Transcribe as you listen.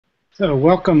So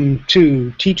welcome to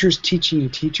Teachers Teaching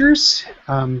Teachers.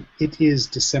 It is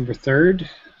December 3rd,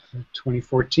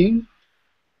 2014,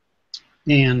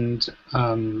 and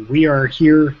we are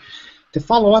here to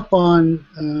follow up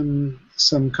on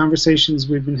some conversations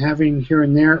we've been having here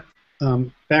and there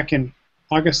back in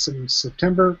August and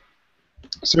September.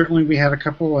 Certainly we had a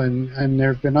couple, and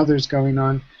there have been others going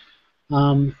on.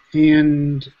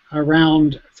 And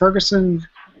around Ferguson,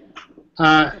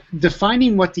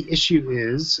 defining what the issue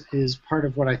is part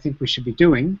of what I think we should be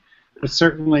doing, but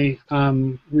certainly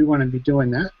we want to be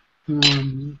doing that.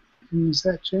 Is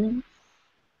that Jane?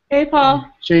 Hey, Paul.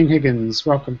 Jane Higgins,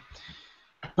 welcome.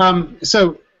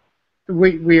 So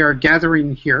we are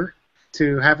gathering here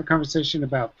to have a conversation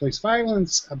about police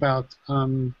violence, about,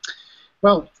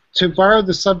 well, to borrow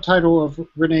the subtitle of,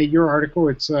 Renee, your article,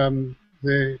 it's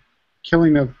the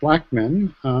killing of black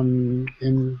men,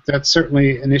 and that's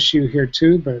certainly an issue here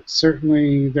too, but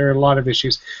certainly there are a lot of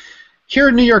issues. Here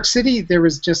in New York City, there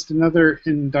was just another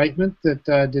indictment that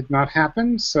did not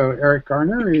happen, so Eric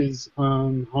Garner is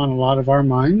on a lot of our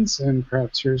minds, and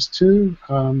perhaps yours too.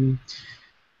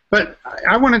 But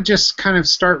I want to just kind of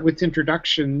start with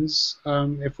introductions,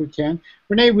 if we can.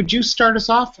 Renee, would you start us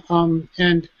off?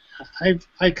 And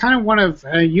I kind of want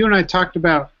to, you and I talked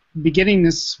about beginning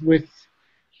this with,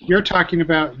 you're talking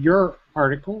about your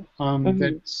article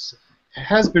that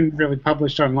has been really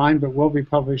published online, but will be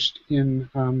published in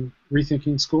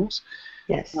Rethinking Schools.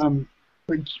 Yes.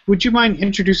 Would you mind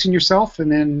introducing yourself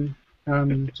and then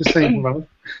just saying hello,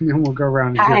 and then we'll go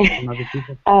around and hear from other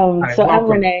people. Hi, so welcome.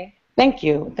 I'm Renee. Thank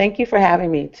you. Thank you for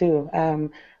having me, too.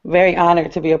 Very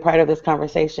honored to be a part of this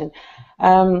conversation.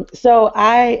 So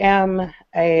I am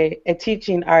a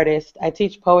teaching artist. I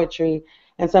teach poetry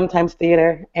and sometimes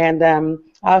theater, and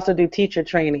I also do teacher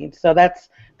training. So that's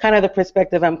kind of the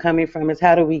perspective I'm coming from, is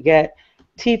how do we get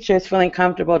teachers feeling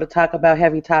comfortable to talk about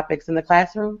heavy topics in the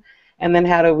classroom, and then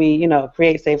how do we, you know,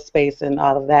 create safe space and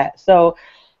all of that. So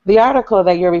the article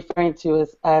that you're referring to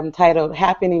is titled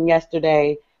 "Happening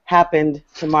Yesterday, Happened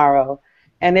Tomorrow,"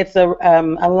 and it's a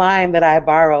line that I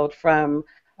borrowed from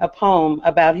a poem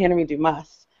about Henry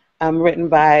Dumas, written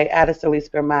by Addis Elise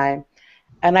Girmay.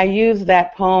 And I used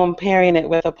that poem, pairing it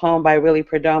with a poem by Willie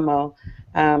Perdomo,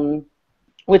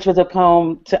 which was a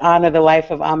poem to honor the life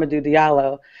of Amadou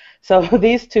Diallo. So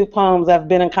these two poems have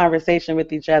been in conversation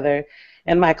with each other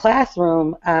in my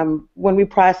classroom when we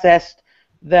processed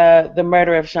the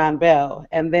murder of Sean Bell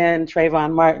and then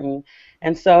Trayvon Martin.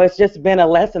 And so it's just been a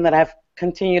lesson that I've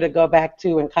continued to go back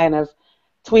to and kind of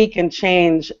tweak and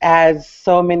change as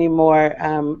so many more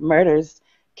murders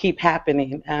keep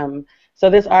happening. So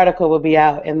this article will be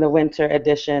out in the winter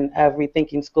edition of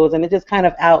Rethinking Schools, and it just kind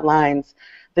of outlines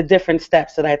the different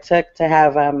steps that I took to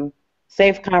have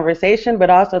safe conversation,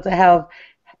 but also to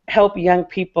help young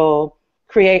people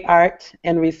create art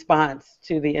in response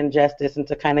to the injustice, and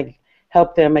to kind of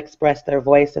help them express their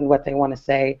voice and what they want to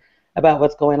say about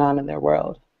what's going on in their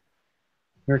world.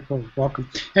 Very cool. Welcome.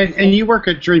 And you work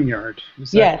at DreamYard.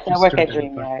 Yes, I work at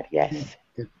DreamYard. Yes.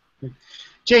 Good.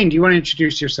 Jane, do you want to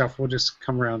introduce yourself? We'll just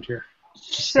come around here.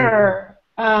 Sure.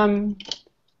 I'm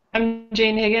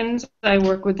Jane Higgins. I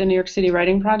work with the New York City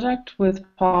Writing Project with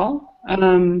Paul.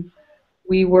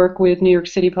 We work with New York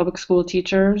City public school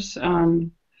teachers,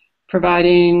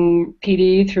 providing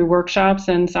PD through workshops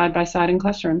and side-by-side in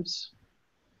classrooms.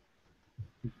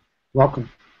 Welcome.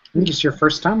 I think it's your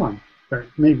first time on, but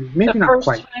maybe not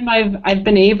quite. The first time I've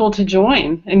been able to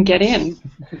join and get in.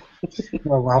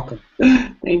 Well, welcome.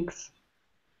 Thanks.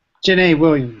 Janae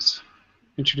Williams.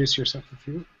 Introduce yourself if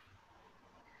you would.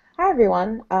 Hi,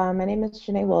 everyone. My name is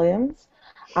Janae Williams.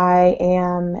 I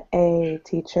am a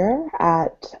teacher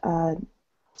at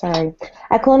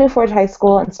Colonial Forge High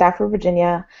School in Stafford,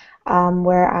 Virginia,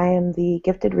 where I am the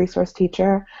gifted resource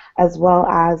teacher as well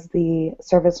as the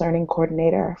service learning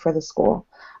coordinator for the school.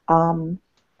 And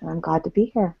I'm glad to be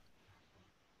here.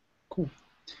 Cool.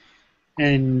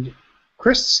 And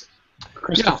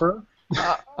Christopher?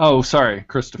 Yeah. Oh, sorry,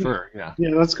 Christopher. Yeah.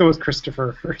 Yeah, let's go with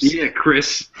Christopher first. Yeah,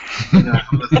 Chris. Hey,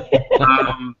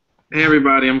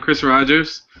 everybody. I'm Chris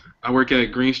Rodgers. I work at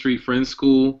Green Street Friends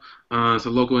School. It's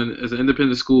it's an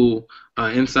independent school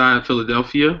inside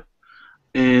Philadelphia,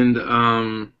 and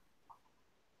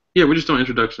yeah, we're just doing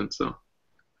introductions. So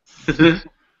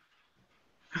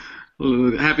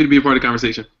happy to be a part of the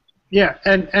conversation. Yeah,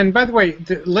 and by the way,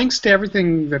 the links to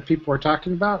everything that people are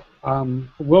talking about are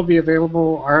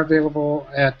available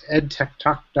at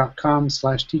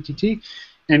edtechtalk.com/TTT.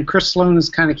 And Chris Sloan is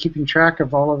kind of keeping track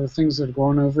of all of the things that are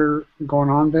going on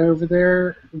over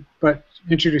there. But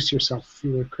introduce yourself, if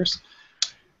you would, Chris.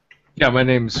 Yeah, my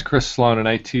name's Chris Sloan, and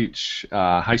I teach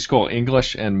high school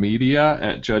English and media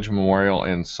at Judge Memorial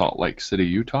in Salt Lake City,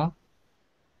 Utah.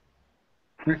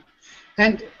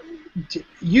 And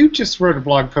you just wrote a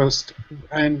blog post,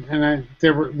 and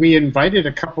we invited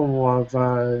a couple of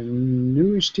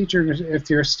newish teachers. If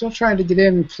you're still trying to get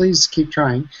in, please keep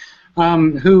trying.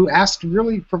 Who asked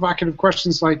really provocative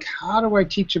questions like, "How do I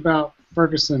teach about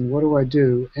Ferguson? What do I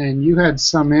do?" And you had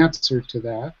some answer to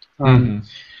that.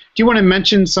 Do you want to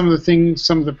mention some of the things,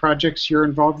 some of the projects you're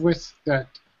involved with that?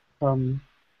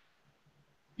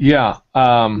 Yeah.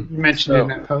 You mentioned in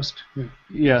that post.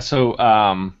 Yeah. So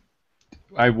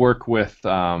I work with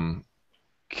KQED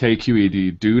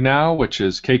Do Now, which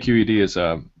is KQED is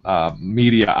a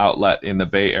media outlet in the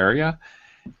Bay Area,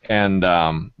 and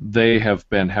they have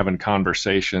been having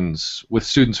conversations with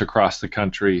students across the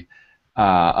country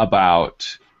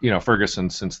about Ferguson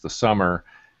since the summer,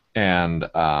 and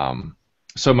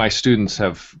so my students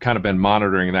have kind of been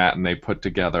monitoring that, and they put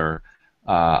together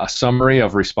a summary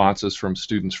of responses from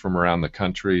students from around the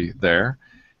country there.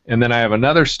 And then I have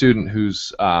another student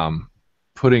who's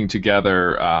putting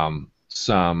together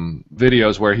some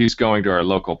videos where he's going to our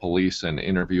local police and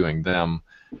interviewing them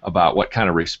about what kind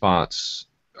of response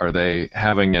are they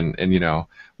having, and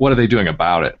what are they doing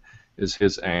about it, is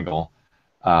his angle.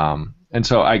 And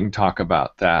so I can talk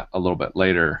about that a little bit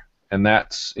later. And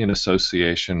that's in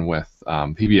association with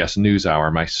PBS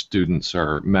NewsHour. My students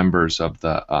are members of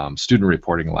the student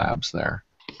reporting labs there.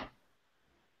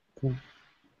 Cool.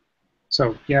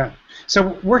 So, yeah.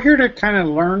 So we're here to kind of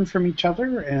learn from each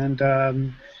other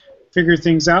and figure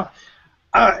things out.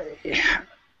 I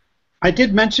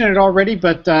did mention it already,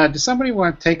 but does somebody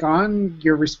want to take on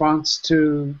your response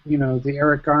to, the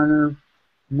Eric Garner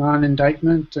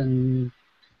non-indictment and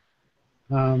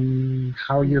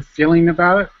how you're feeling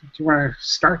about it? Do you want to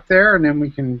start there, and then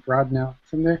we can broaden out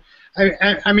from there?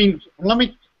 I mean, let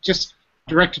me just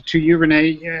direct it to you,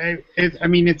 Renee. I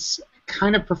mean, it's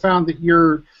kind of profound that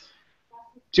you're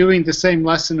doing the same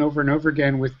lesson over and over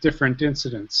again with different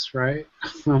incidents, right?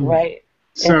 Right.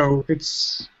 So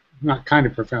it's not kind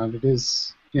of profound. It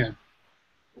is, yeah.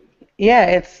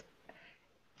 Yeah,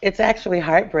 it's actually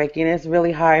heartbreaking. It's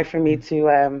really hard for me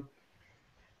to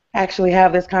actually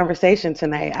have this conversation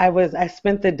tonight. I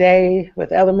spent the day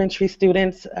with elementary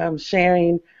students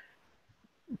sharing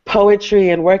poetry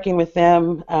and working with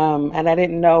them, and I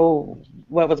didn't know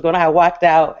what was going on. I walked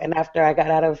out, and after I got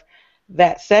out of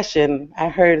that session, I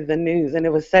heard the news, and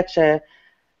it was such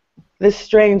this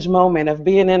strange moment of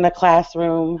being in a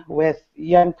classroom with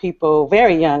young people,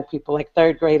 very young people, like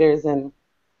third graders, and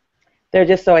they're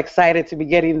just so excited to be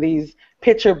getting these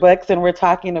picture books, and we're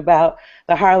talking about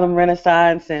the Harlem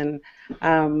Renaissance, and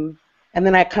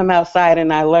then I come outside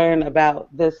and I learn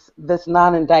about this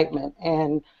non-indictment,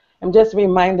 and I'm just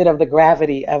reminded of the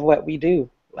gravity of what we do.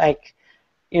 Like,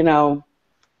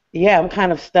 yeah, I'm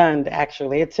kind of stunned,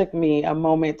 actually. It took me a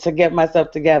moment to get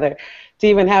myself together to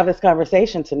even have this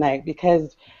conversation tonight,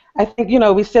 because I think,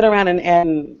 we sit around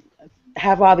and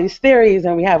have all these theories,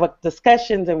 and we have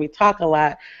discussions, and we talk a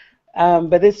lot,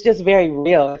 but it's just very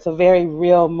real. It's a very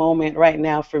real moment right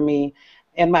now for me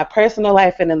in my personal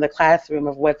life and in the classroom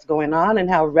of what's going on and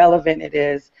how relevant it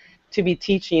is to be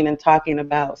teaching and talking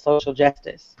about social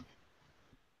justice.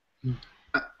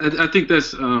 I think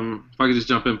that's, if I could just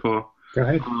jump in, Paul. Go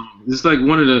ahead. It's like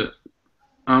one of the,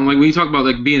 like when you talk about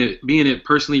like being it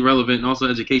personally relevant and also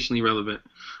educationally relevant,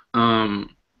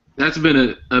 that's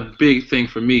been a big thing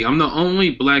for me. I'm the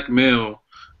only black male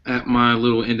at my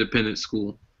little independent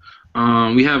school.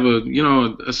 We have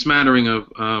a smattering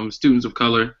of students of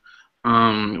color,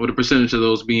 with a percentage of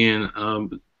those being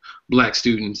black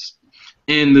students.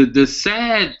 And the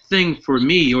sad thing for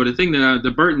me, or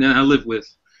the burden that I live with,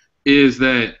 is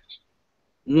that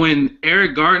when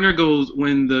Eric Garner goes,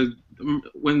 when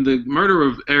the murder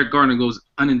of Eric Garner goes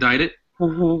unindicted,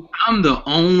 I'm the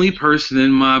only person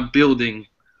in my building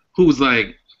who's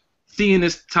like seeing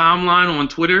this timeline on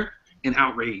Twitter and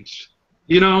outraged.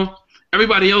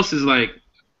 Everybody else is like,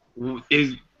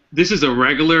 this is a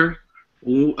regular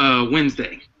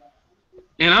Wednesday,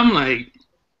 and I'm like,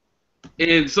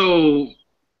 and so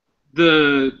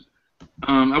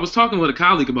I was talking with a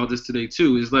colleague about this today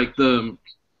too. Is like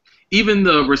even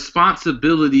the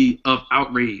responsibility of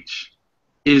outrage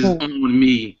is on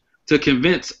me to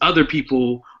convince other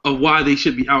people of why they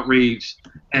should be outraged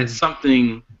at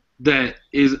something that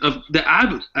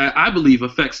I believe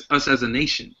affects us as a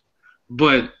nation.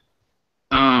 But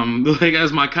like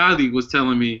as my colleague was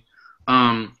telling me,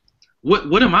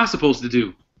 what am I supposed to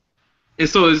do? And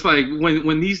so it's like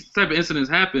when these type of incidents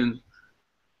happen,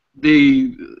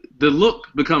 the look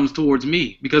becomes towards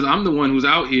me, because I'm the one who's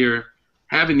out here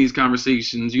having these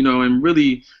conversations, and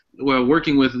really, well,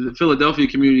 working with the Philadelphia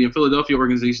community and Philadelphia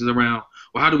organizations around,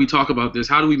 well, how do we talk about this?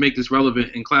 How do we make this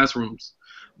relevant in classrooms?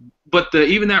 But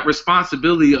even that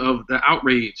responsibility of the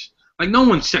outrage, like no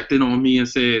one checked in on me and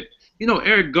said,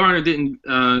 Eric Garner didn't,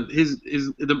 I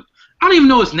don't even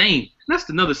know his name. That's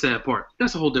another sad part.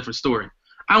 That's a whole different story.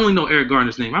 I only know Eric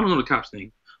Garner's name. I don't know the cop's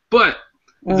name. But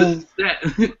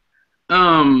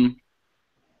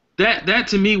that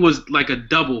to me was like a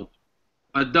double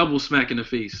smack in the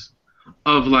face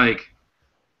of like,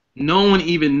 no one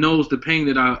even knows the pain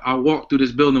that I walk through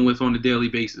this building with on a daily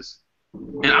basis.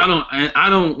 And I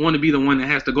don't want to be the one that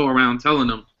has to go around telling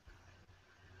them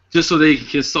just so they can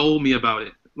console me about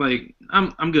it. Like,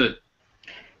 I'm good.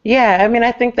 Yeah, I mean,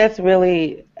 I think that's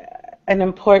really an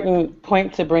important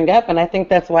point to bring up, and I think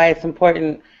that's why it's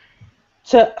important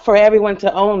for everyone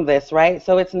to own this, right?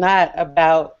 So it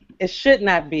should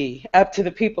not be up to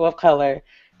the people of color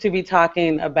to be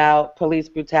talking about police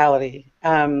brutality.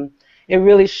 It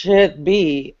really should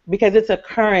be, because it's a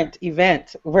current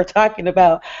event. We're talking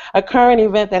about a current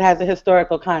event that has a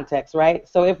historical context, right?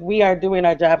 So if we are doing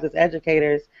our jobs as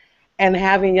educators and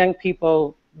having young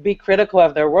people be critical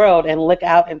of their world and look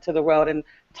out into the world and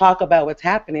talk about what's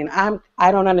happening,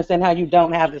 I don't understand how you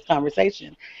don't have this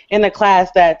conversation in a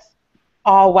class that's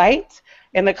all white,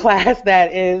 in a class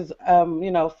that is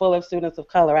full of students of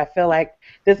color. I feel like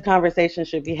this conversation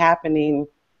should be happening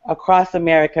across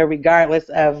America, regardless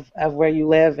of where you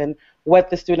live and what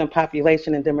the student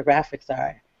population and demographics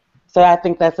are. So I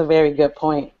think that's a very good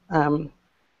point.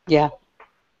 Yeah.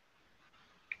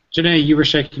 Janae, you were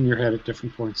shaking your head at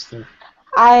different points there.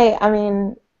 I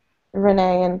mean,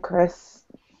 Renee and Chris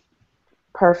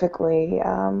perfectly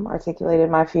articulated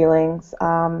my feelings,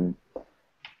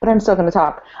 but I'm still going to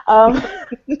talk.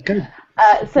 Good.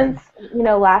 Since,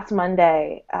 last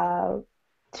Monday,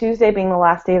 Tuesday being the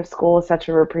last day of school is such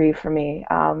a reprieve for me.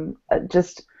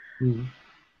 Just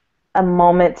a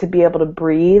moment to be able to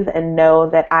breathe and know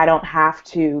that I don't have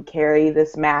to carry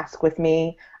this mask with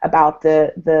me about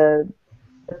the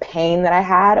pain that I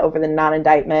had over the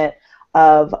non-indictment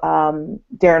of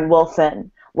Darren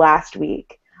Wilson last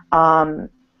week.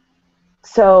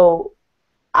 So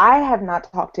I have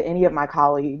not talked to any of my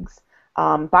colleagues.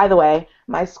 By the way,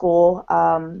 my school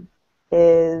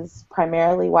is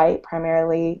primarily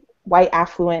white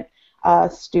affluent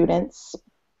students.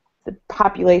 The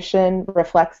population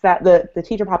reflects that. The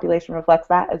teacher population reflects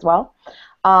that as well.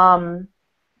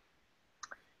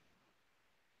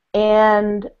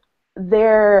 And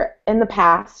there, in the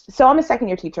past, so I'm a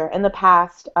second-year teacher. In the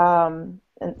past, and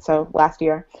so last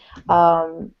year,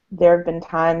 there have been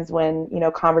times when,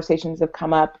 conversations have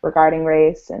come up regarding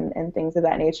race and things of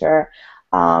that nature,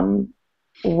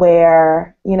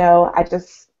 where, I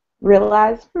just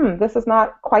realized, this is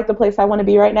not quite the place I want to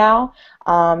be right now.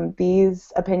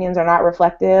 These opinions are not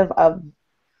reflective of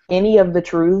any of the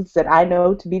truths that I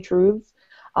know to be truths.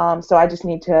 So I just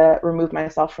need to remove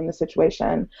myself from the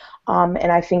situation.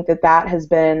 And I think that has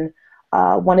been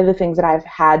one of the things that I've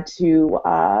had to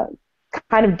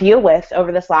kind of deal with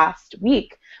over this last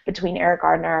week between Eric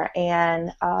Gardner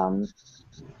and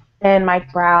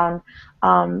Mike Brown.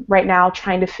 Right now,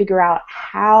 trying to figure out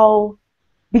how,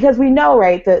 because we know,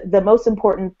 right, the most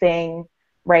important thing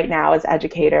right now as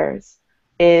educators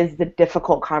is the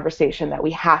difficult conversation that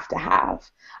we have to have.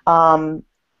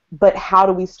 But how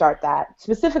do we start that?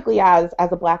 Specifically as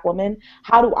a Black woman,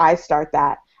 how do I start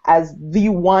that as the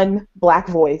one Black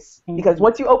voice? Because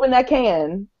once you open that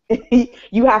can,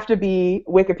 you have to be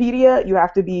Wikipedia, you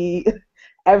have to be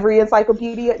every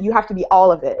encyclopedia, you have to be all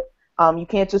of it. You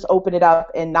can't just open it up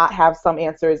and not have some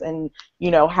answers and,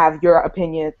 have your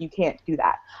opinion. You can't do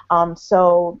that.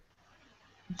 So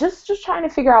just trying to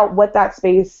figure out what that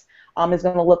space is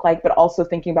going to look like, but also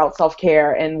thinking about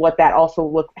self-care and what that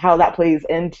also how that plays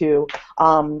into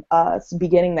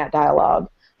beginning that dialogue.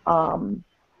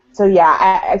 So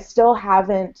yeah, I still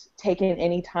haven't taken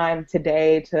any time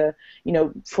today to,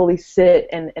 fully sit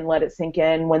and let it sink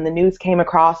in. When the news came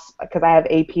across, because I have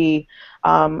AP,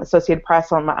 Associated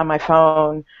Press on my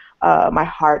phone, my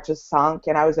heart just sunk,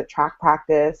 and I was at track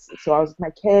practice, so I was with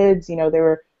my kids. They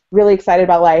were really excited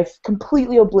about life,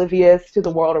 completely oblivious to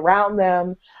the world around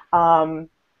them. And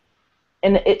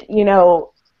it,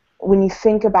 when you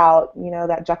think about,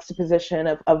 that juxtaposition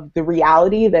of the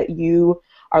reality that you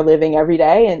are living every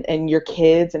day and your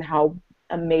kids and how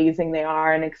amazing they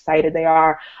are and excited they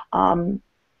are,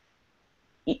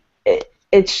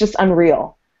 it's just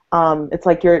unreal. It's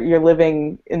like you're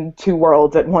living in two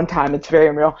worlds at one time. It's very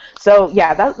unreal. So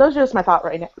yeah, those are just my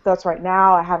thoughts right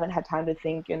now. I haven't had time to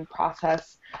think and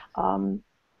process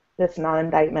this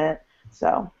non-indictment.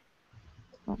 So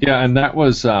Yeah, and that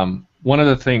was one of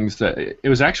the things that it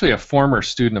was actually a former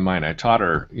student of mine. I taught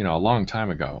her, a long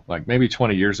time ago, like maybe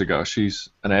 20 years ago. She's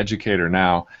an educator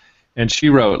now, and she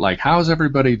wrote like, "How's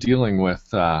everybody dealing with,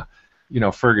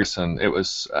 Ferguson?" It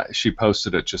was she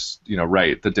posted it just,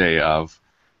 right the day of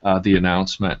the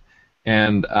announcement,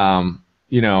 and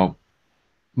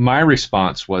my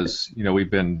response was, we've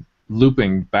been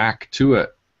looping back to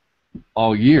it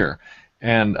all year.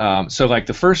 And so like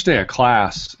the first day of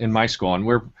class in my school, and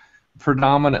we're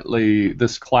predominantly,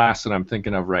 this class that I'm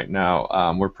thinking of right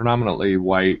now, we're predominantly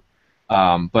white,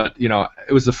 but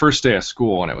it was the first day of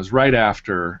school, and it was right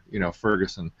after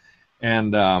Ferguson,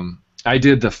 and I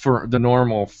did the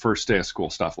normal first day of school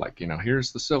stuff, like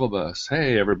here's the syllabus,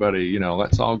 hey everybody,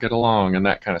 let's all get along, and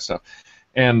that kind of stuff.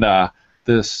 And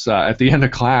this at the end of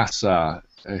class, a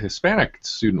Hispanic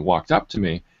student walked up to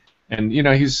me. And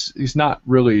he's not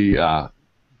really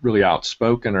really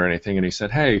outspoken or anything, and he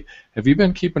said, "Hey, have you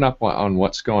been keeping up on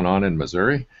what's going on in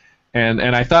Missouri?" And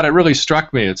I thought it really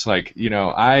struck me. It's like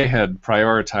I had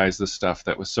prioritized this stuff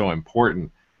that was so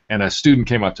important, and a student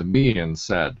came up to me and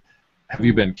said, "Have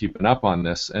you been keeping up on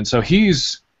this?" And so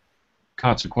he's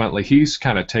kind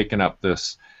of taken up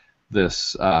this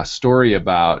story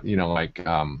about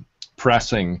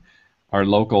pressing our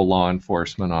local law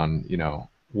enforcement on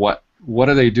what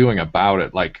are they doing about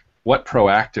it? Like, what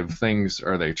proactive things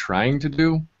are they trying to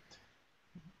do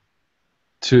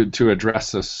to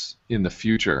address this in the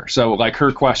future? So, like,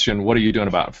 her question, what are you doing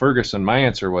about Ferguson? My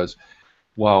answer was,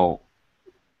 well,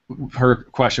 her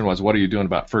question was, what are you doing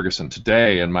about Ferguson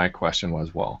today? And my question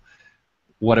was, well,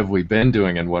 what have we been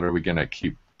doing, and what are we going to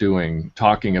keep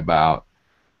talking about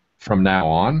from now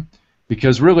on?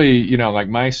 Because really, like,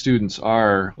 my students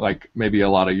are, like maybe a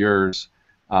lot of yours,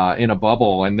 in a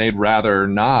bubble, and they'd rather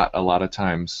not a lot of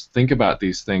times think about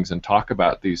these things and talk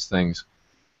about these things.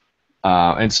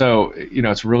 And so,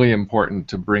 it's really important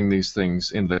to bring these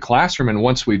things into the classroom, and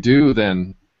once we do,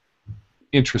 then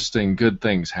interesting, good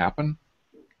things happen.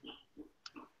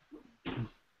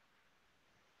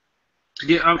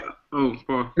 Yeah.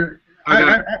 Paul.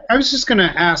 I was just going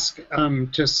to ask,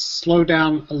 just slow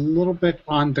down a little bit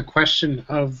on the question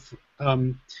of,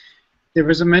 there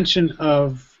was a mention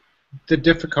of the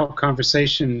difficult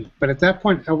conversation, but at that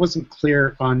point I wasn't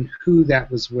clear on who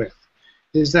that was with.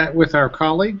 Is that with our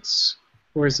colleagues,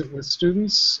 or is it with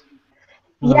students?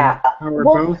 Yeah. Or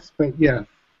both, but yeah.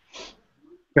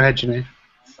 Go ahead, Janae.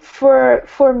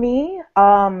 For me,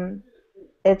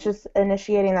 it's just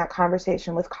initiating that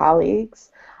conversation with colleagues.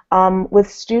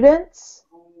 With students,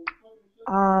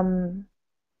 I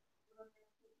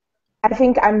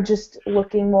think I'm just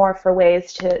looking more for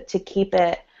ways to keep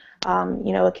it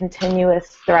a continuous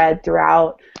thread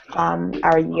throughout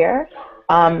our year.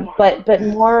 But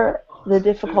more, the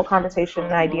difficult conversation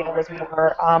idea was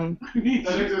more talking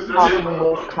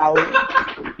with colleagues.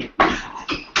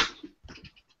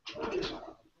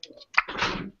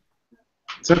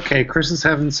 It's okay. Chris is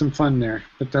having some fun there,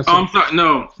 but that's. Oh, I'm sorry.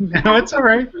 No. No, it's all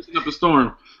right. Messing up a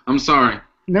storm. I'm sorry.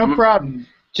 No problem.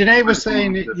 Janae was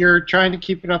saying that you're trying to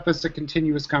keep it up as a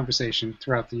continuous conversation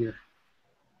throughout the year.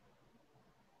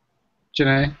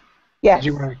 Janae? Yes. Did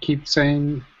you want to keep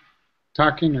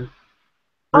talking,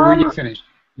 or were you finished?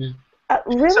 Yeah.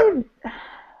 Really?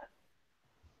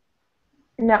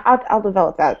 No, I'll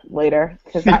develop that later,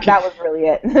 because that was really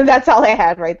it. That's all I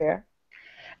had right there.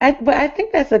 But I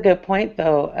think that's a good point,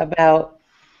 though, about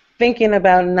thinking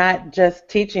about not just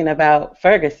teaching about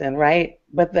Ferguson, right?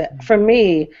 But for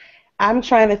me, I'm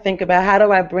trying to think about how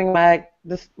do I bring my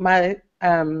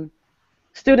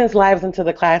students' lives into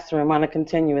the classroom on a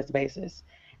continuous basis,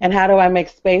 and how do I make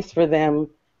space for them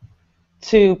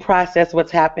to process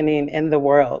what's happening in the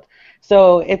world.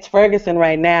 So it's Ferguson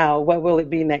right now. What will it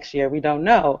be next year? We don't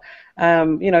know.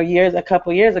 A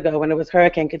couple years ago when it was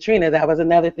Hurricane Katrina, that was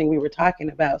another thing we were talking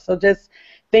about. So just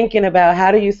thinking about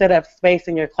how do you set up space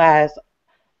in your class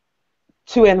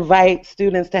to invite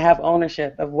students to have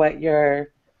ownership of what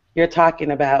you're talking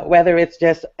about, whether it's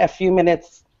just a few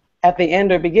minutes at the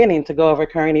end or beginning to go over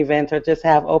current events, or just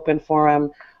have open forum,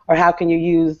 or how can you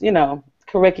use,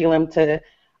 curriculum to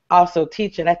also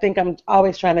teach it. I think I'm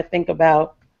always trying to think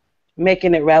about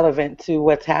making it relevant to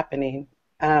what's happening,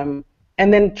 and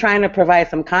then trying to provide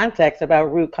some context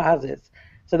about root causes,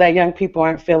 so that young people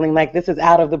aren't feeling like this is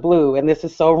out of the blue and this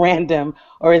is so random,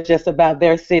 or it's just about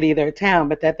their city, their town,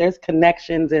 but that there's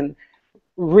connections and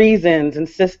reasons and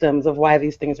systems of why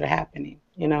these things are happening,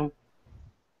 So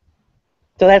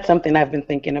that's something I've been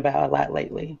thinking about a lot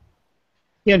lately.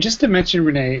 Yeah, just to mention,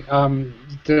 Renee,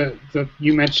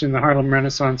 you mentioned the Harlem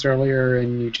Renaissance earlier,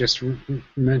 and you just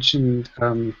mentioned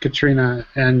Katrina,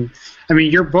 and I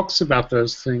mean your books about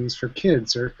those things for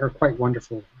kids are quite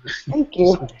wonderful. Thank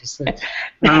you.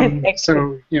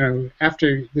 So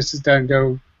after this is done,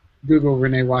 go Google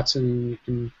Renee Watson, and you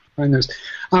can find those.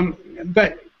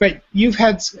 But you've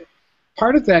had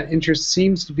part of that interest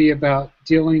seems to be about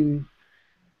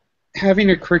having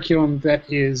a curriculum that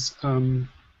is.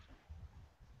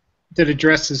 That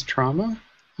addresses trauma.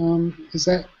 Is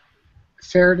that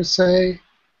fair to say?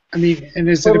 I mean, and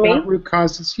is it about root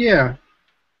causes? Yeah.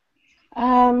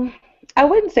 I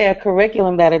wouldn't say a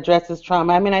curriculum that addresses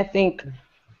trauma. I mean, I think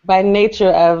by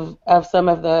nature of some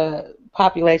of the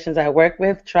populations I work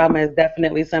with, trauma is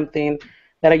definitely something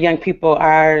that our young people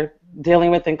are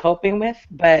dealing with and coping with.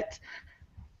 But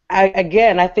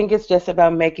I think it's just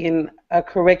about making a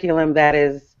curriculum that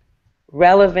is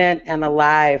relevant and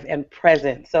alive and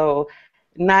present. So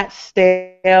not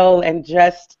stale and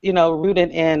just,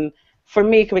 rooted in, for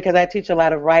me, because I teach a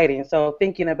lot of writing. So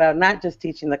thinking about not just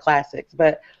teaching the classics,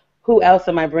 but who else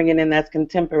am I bringing in that's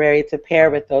contemporary to pair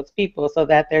with those people so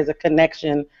that there's a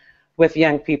connection with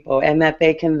young people and that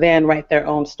they can then write their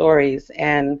own stories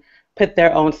and put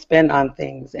their own spin on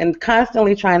things, and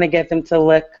constantly trying to get them to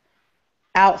look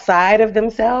outside of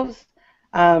themselves.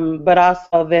 But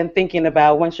also then thinking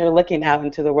about, once you're looking out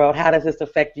into the world, how does this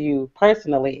affect you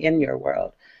personally in your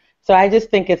world? So I just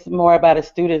think it's more about a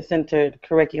student-centered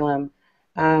curriculum,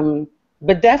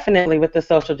 but definitely with the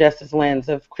social justice lens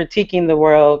of critiquing the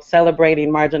world, celebrating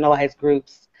marginalized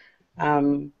groups,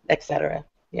 et cetera.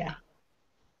 Yeah.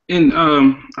 And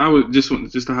I would just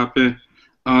to hop in.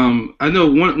 I know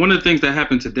one of the things that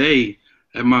happened today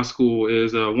at my school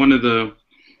is one of the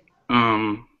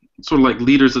sort of like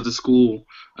leaders of the school.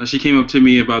 She came up to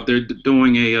me about they're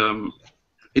doing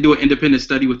they do an independent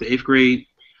study with the 8th grade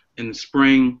in the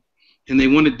spring, and they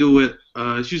want to do it.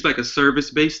 It's usually like a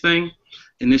service-based thing,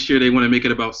 and this year they want to make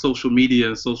it about social media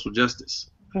and social justice.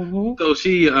 Mm-hmm. So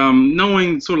she,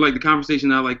 knowing sort of like the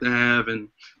conversation I like to have and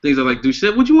things I like to do, she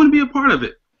said, "Would you want to be a part of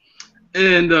it?"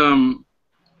 And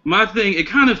my thing, it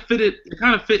kind of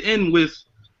fit in with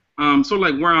sort of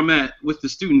like where I'm at with the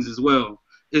students as well.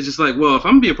 It's just like, well, if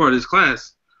I'm going to be a part of this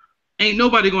class, ain't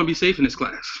nobody going to be safe in this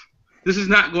class. This is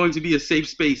not going to be a safe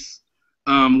space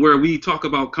where we talk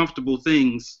about comfortable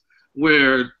things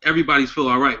where everybody's feel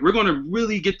all right. We're going to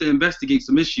really get to investigate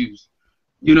some issues,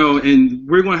 and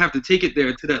we're going to have to take it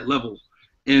there to that level.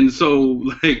 And so,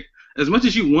 like, as much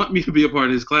as you want me to be a part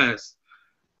of this class,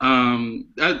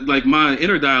 like my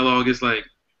inner dialogue is like,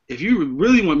 if you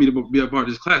really want me to be a part of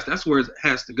this class, that's where it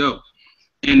has to go.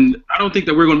 And I don't think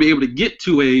that we're going to be able to get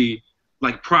to a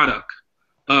like product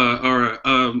or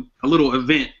a little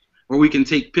event where we can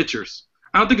take pictures.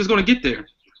 I don't think it's going to get there.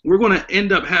 We're going to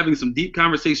end up having some deep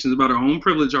conversations about our own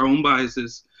privilege, our own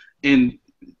biases, and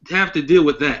have to deal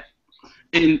with that.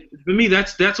 And for me,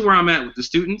 that's where I'm at with the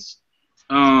students.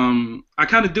 I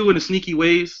kind of do it in sneaky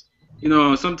ways.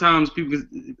 Sometimes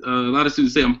a lot of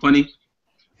students say I'm funny.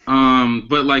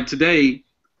 But like today,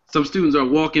 some students are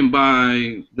walking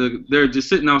by, they're just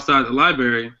sitting outside the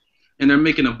library, and they're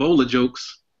making Ebola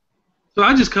jokes. So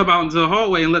I just come out into the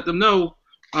hallway and let them know,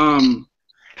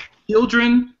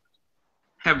 children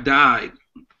have died.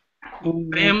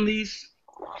 Families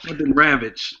have been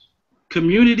ravaged.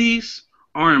 Communities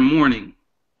are in mourning.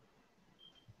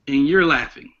 And you're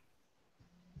laughing.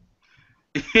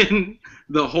 And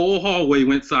the whole hallway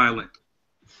went silent.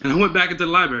 And I went back into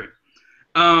the library.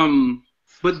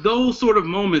 But those sort of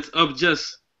moments of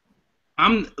just,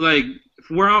 I'm like,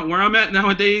 where I'm at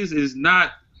nowadays is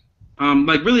not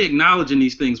like really acknowledging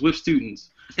these things with students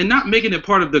and not making it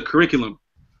part of the curriculum,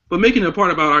 but making it a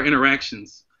part about our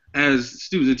interactions as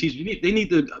students and teachers. They need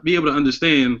to be able to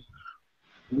understand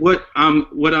what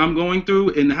I'm going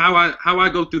through and how I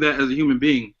go through that as a human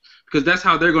being, because that's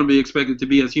how they're going to be expected to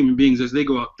be as human beings as they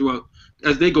go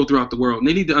throughout the world. And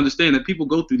they need to understand that people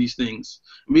go through these things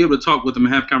and be able to talk with them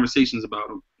and have conversations about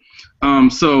them.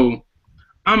 So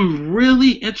I'm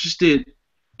really interested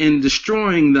in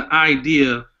destroying the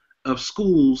idea of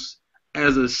schools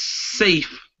as a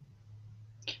safe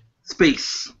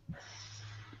space.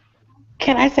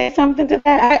 Can I say something to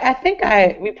that? I think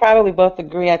we probably both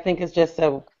agree. I think it's just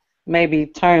maybe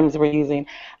terms we're using.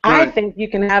 Right. I think you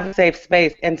can have a safe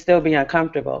space and still be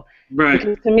uncomfortable. Right.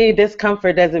 Because to me,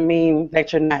 discomfort doesn't mean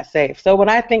that you're not safe. So when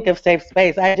I think of safe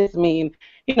space, I just mean,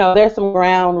 there's some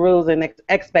ground rules and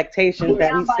expectations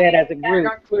that we set as a group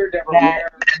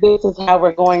that this is how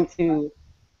we're going to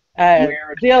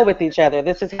deal with each other.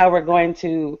 This is how we're going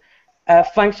to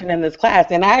function in this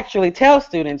class. And I actually tell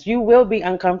students, you will be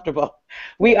uncomfortable.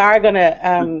 We are going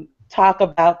to talk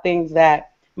about things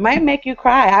that might make you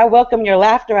cry. I welcome your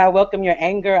laughter. I welcome your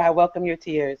anger. I welcome your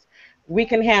tears. We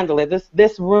can handle it.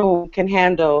 This room can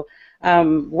handle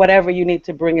whatever you need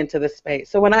to bring into the space.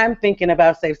 So when I'm thinking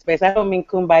about safe space, I don't mean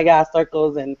kumbaya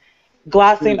circles and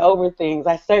glossing over things.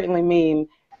 I certainly mean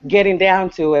getting down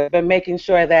to it, but making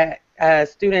sure that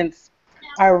students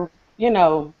are,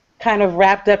 kind of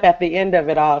wrapped up at the end of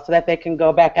it all so that they can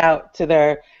go back out to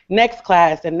their next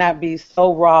class and not be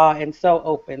so raw and so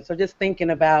open. So just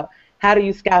thinking about how do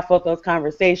you scaffold those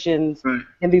conversations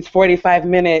in these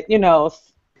 45-minute,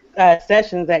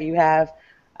 sessions that you have,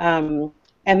 and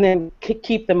then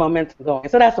keep the momentum going.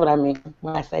 So that's what I mean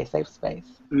when I say safe space.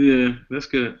 Yeah, that's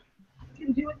good.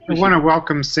 I want to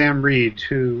welcome Sam Reed,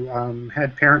 who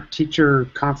had parent-teacher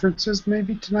conferences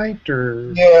maybe tonight,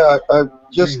 or yeah, I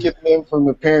just getting in from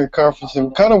the parent conference,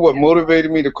 and kind of what motivated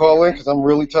me to call in because I'm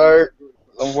really tired.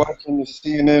 I'm watching the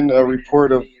CNN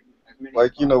report of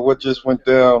what just went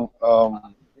down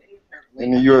in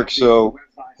New York. So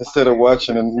instead of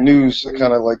watching the news, I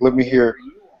kind of let me hear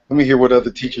what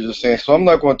other teachers are saying. So I'm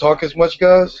not going to talk as much,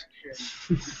 guys.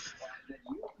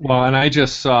 Well, and I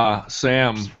just saw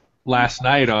Sam last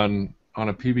night on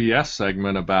a PBS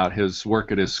segment about his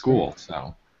work at his school.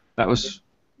 So that was,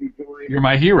 you're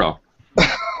my hero.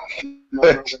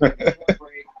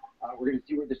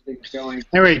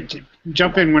 Anyway,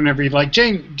 jump in whenever you'd like.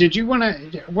 Jane, did you want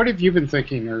to? What have you been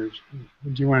thinking, or do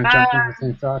you want to jump in with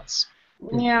any thoughts?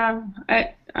 Yeah,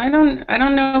 I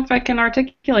don't know if I can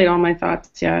articulate all my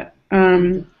thoughts yet.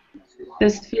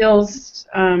 This feels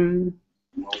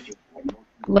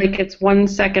like it's 1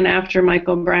 second after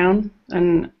Michael Brown,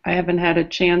 and I haven't had a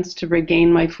chance to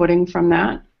regain my footing from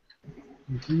that.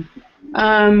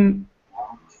 Mm-hmm.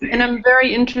 And I'm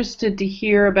very interested to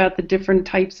hear about the different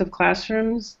types of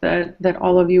classrooms that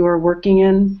all of you are working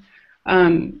in.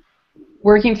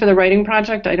 Working for the writing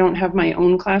project, I don't have my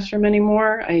own classroom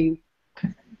anymore. I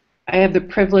have the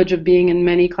privilege of being in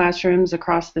many classrooms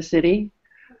across the city.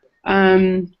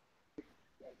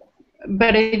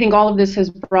 But I think all of this has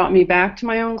brought me back to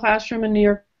my own classroom in New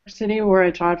York City, where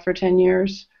I taught for 10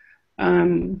 years.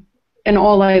 And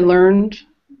all I learned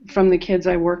from the kids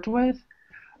I worked with.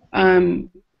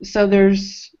 So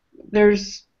there's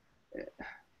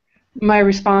my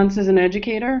response as an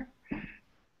educator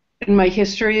and my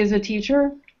history as a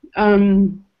teacher.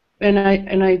 And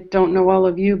I don't know all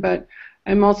of you, but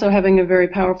I'm also having a very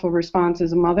powerful response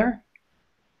as a mother.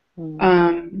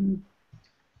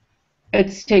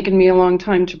 It's taken me a long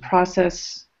time to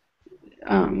process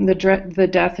the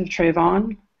death of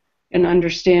Trayvon and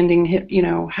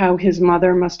understanding, how his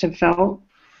mother must have felt,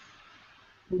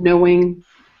 knowing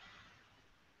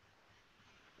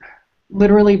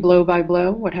literally blow by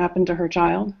blow what happened to her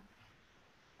child.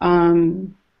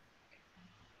 And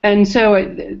so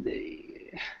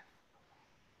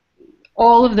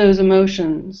all of those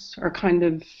emotions are kind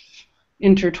of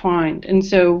intertwined. And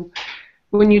so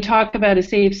when you talk about a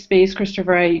safe space,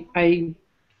 Christopher,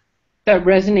 that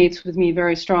resonates with me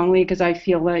very strongly, because I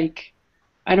feel like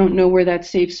I don't know where that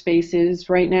safe space is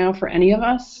right now for any of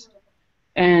us.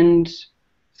 And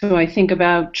so I think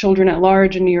about children at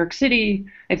large in New York City.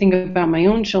 I think about my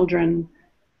own children,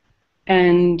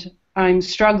 and I'm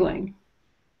struggling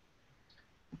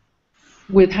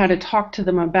with how to talk to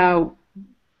them about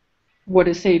what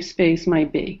a safe space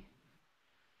might be.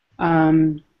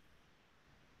 And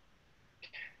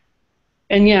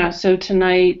yeah, so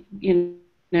tonight,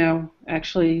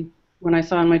 actually, when I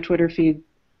saw on my Twitter feed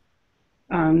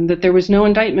that there was no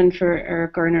indictment for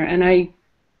Eric Garner, and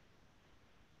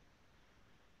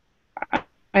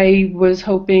I was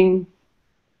hoping,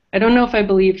 I don't know if I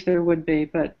believed there would be,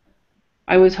 but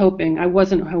I was hoping. I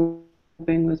wasn't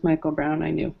hoping with Michael Brown,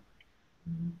 I knew.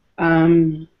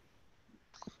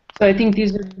 So I think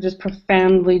these are just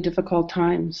profoundly difficult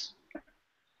times.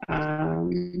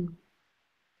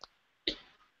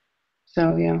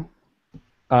 So, yeah.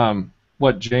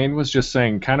 What Jane was just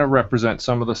saying kind of represents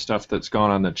some of the stuff that's gone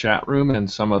on in the chat room and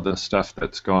some of the stuff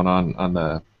that's gone on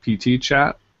the PT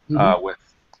chat with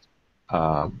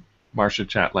Marcia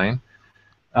Chatlane.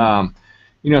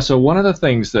 So one of the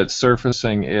things that's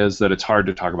surfacing is that it's hard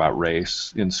to talk about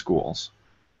race in schools.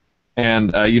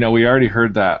 And, we already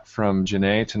heard that from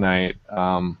Janae tonight.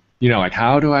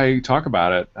 How do I talk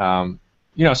about it?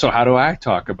 So how do I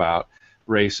talk about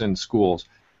race in schools?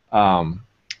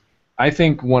 I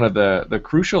think one of the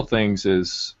crucial things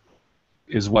is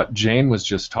what Jane was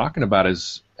just talking about,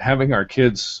 is having our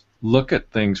kids look at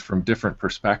things from different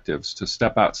perspectives, to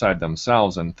step outside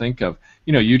themselves and think of,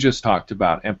 you just talked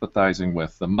about empathizing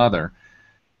with the mother.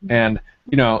 And,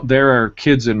 you know, there are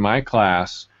kids in my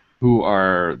class who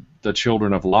are the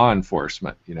children of law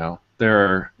enforcement, you know. There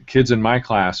are kids in my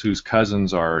class whose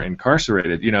cousins are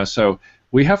incarcerated, you know, so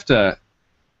we have to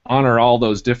honor all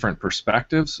those different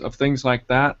perspectives of things like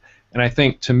that. And I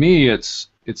think, to me, it's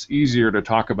easier to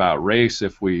talk about race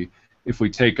if we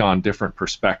take on different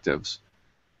perspectives.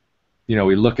 You know,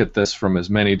 we look at this from as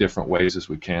many different ways as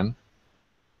we can.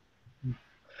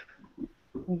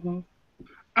 Mm-hmm.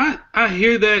 I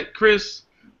hear that, Chris,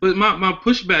 but my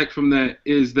pushback from that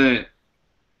is that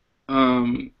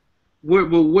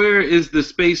where is the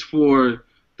space for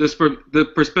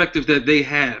the perspective that they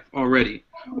have already,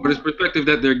 or this perspective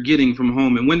that they're getting from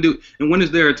home, and when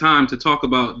is there a time to talk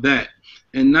about that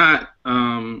and not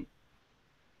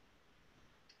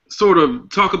sort of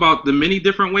talk about the many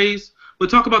different ways, but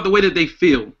talk about the way that they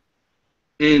feel,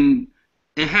 and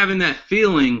having that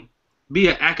feeling be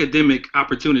an academic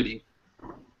opportunity,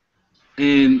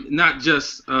 and not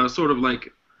just sort of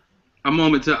like a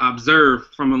moment to observe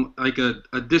from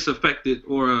a disaffected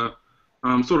or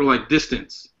a sort of like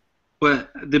distance,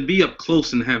 but to be up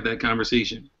close and have that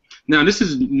conversation. Now, this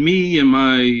is me and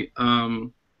my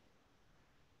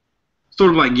sort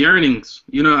of like yearnings.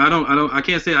 You know, I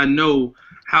can't say I know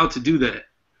how to do that,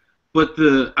 but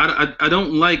I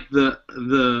don't like the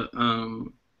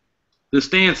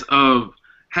stance of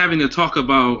having to talk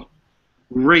about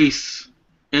race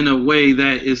in a way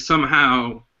that is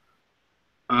somehow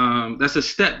that's a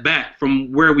step back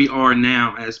from where we are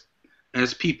now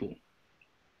as people.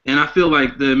 And I feel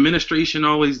like the administration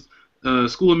always,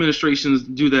 school administrations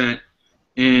do that,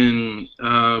 and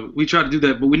we try to do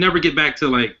that, but we never get back to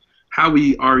like how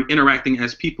we are interacting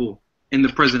as people in the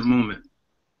present moment.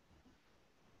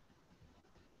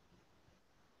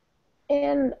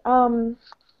 And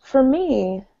for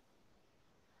me,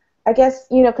 I guess,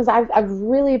 you know, because I've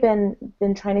really been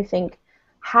trying to think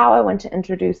how I want to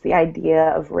introduce the idea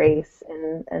of race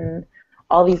and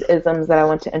all these isms that I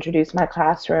want to introduce in my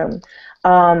classroom.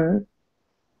 And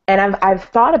I've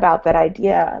thought about that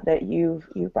idea that you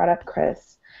brought up,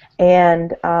 Chris,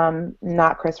 and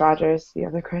not Chris Rodgers, the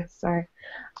other Chris, sorry.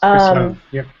 Chris Sloan.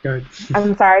 Yep, good.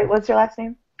 I'm sorry, what's your last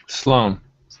name? Sloan.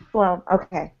 Sloan,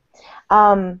 okay.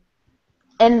 And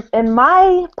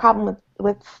my problem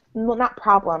with well, not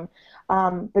problem,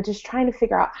 but just trying to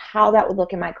figure out how that would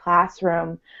look in my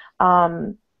classroom.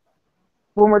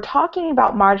 When we're talking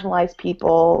about marginalized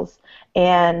peoples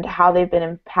and how they've been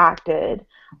impacted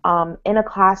in a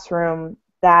classroom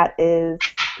that is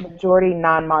majority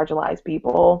non-marginalized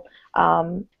people,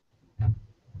 I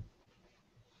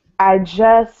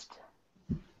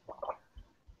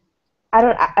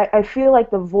feel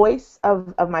like the voice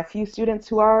of my few students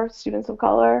who are students of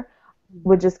color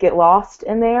would just get lost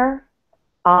in there,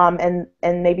 and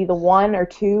maybe the one or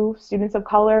two students of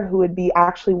color who would be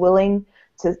actually willing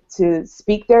to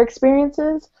speak their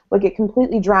experiences would get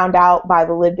completely drowned out by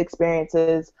the lived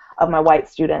experiences of my white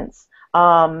students.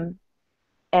 And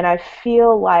I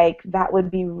feel like that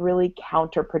would be really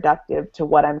counterproductive to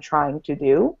what I'm trying to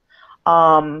do.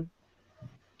 And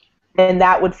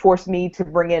that would force me to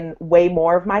bring in way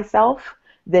more of myself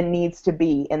than needs to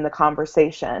be in the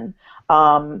conversation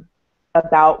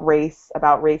about race,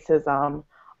 about racism.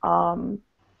 And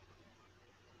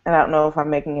I don't know if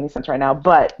I'm making any sense right now,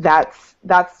 but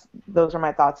those are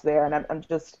my thoughts there. And I'm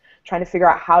just trying to figure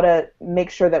out how to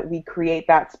make sure that we create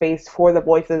that space for the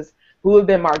voices who have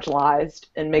been marginalized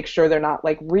and make sure they're not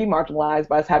like re-marginalized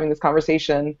by us having this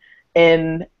conversation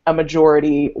in a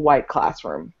majority white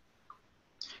classroom.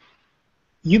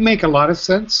 You make a lot of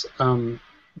sense,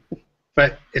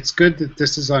 but it's good that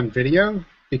this is on video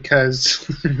because,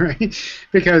 right?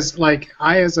 Because like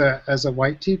I, as a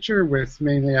white teacher with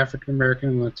mainly African American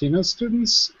and Latino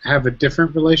students, have a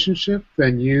different relationship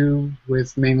than you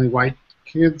with mainly white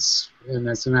kids and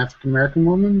as an African American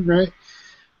woman, right?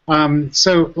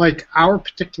 So like our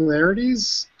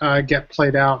particularities get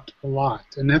played out a lot,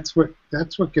 and that's what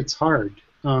gets hard,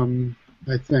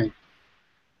 I think.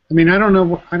 I mean, I don't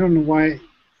know why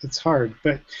it's hard,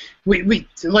 but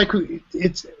it's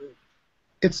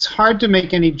hard to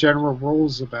make any general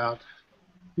rules about,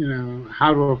 you know,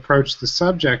 how to approach the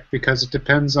subject because it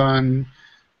depends on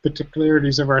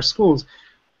particularities of our schools.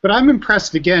 But I'm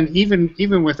impressed again,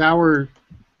 even with our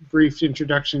brief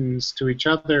introductions to each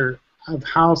other, of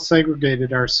how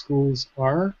segregated our schools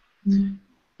are.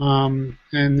 Mm-hmm.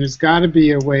 And there's got to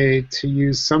be a way to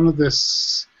use some of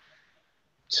this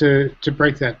to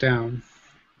break that down.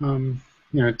 You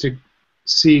know, to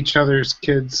see each other's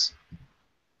kids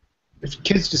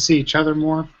to see each other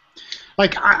more.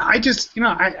 Like I just, you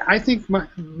know, I think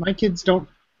my kids don't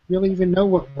really even know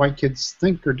what white kids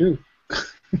think or do.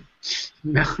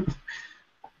 No.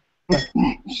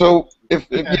 So if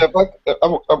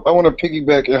I want to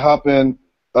piggyback and hop in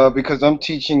because I'm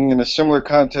teaching in a similar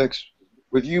context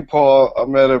with you, Paul.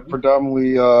 I'm at a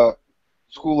predominantly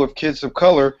school of kids of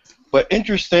color, but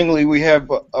interestingly, we have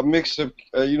a mix of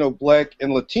Black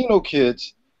and Latino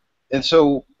kids, and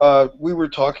so we were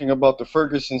talking about the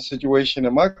Ferguson situation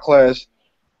in my class,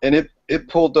 and it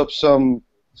pulled up some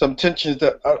tensions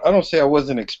that I don't say I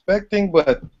wasn't expecting,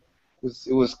 but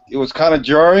it was kind of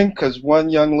jarring because one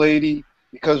young lady,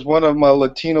 because one of my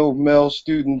Latino male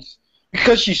students,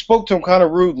 because she spoke to him kind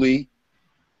of rudely,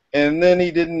 and then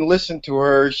he didn't listen to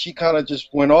her, she kind of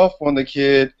just went off on the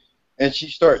kid, and she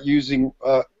started using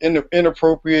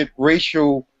inappropriate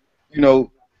racial,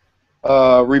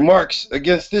 remarks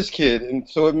against this kid, and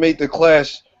so it made the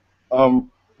class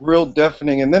real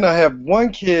deafening. And then I have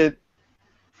one kid.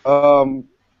 I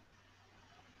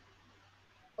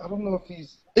don't know if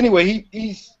anyway.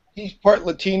 He's part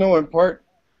Latino and part,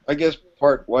 I guess,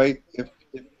 part white.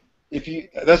 If you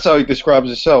that's how he describes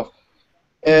himself.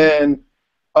 And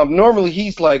normally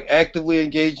he's like actively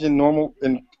engaged in normal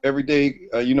and everyday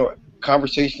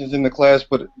conversations in the class.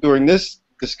 But during this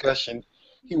discussion,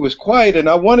 he was quiet, and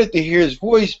I wanted to hear his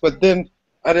voice, but then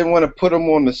I didn't want to put him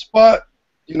on the spot,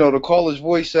 to call his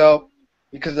voice out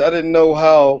because I didn't know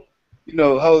how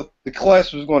the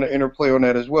class was going to interplay on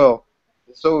that as well.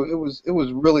 So it was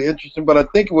really interesting, but I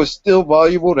think it was still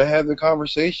valuable to have the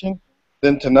conversation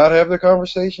than to not have the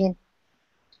conversation.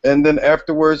 And then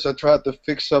afterwards, I tried to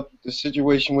fix up the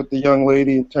situation with the young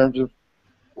lady in terms of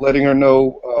letting her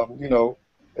know,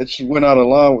 that she went out of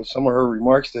line with some of her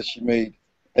remarks that she made,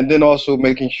 and then also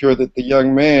making sure that the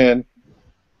young man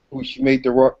who she made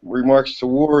the remarks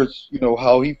towards,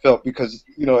 how he felt, because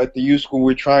at the youth school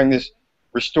we're trying this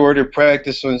restorative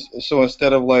practice, so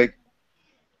instead of like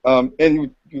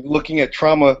and looking at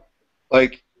trauma,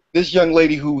 like this young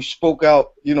lady who spoke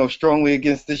out, strongly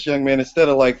against this young man, instead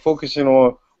of like focusing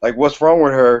on like what's wrong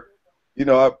with her,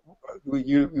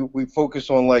 we focus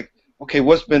on like, okay,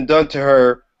 what's been done to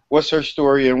her, what's her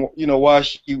story, and why is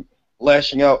she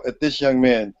lashing out at this young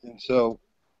man. And so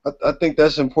I think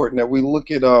that's important that we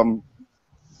look at the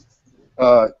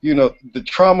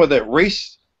trauma that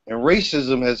race and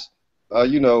racism has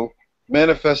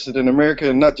manifested in America,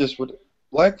 and not just with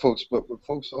Black folks, but with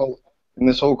folks all in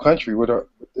this whole country with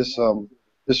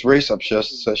this race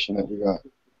obsession that we got.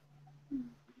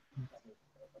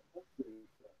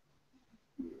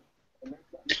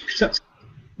 So,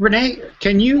 Renee,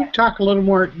 can you talk a little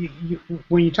more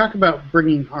when you talk about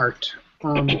bringing art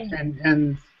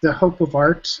and the hope of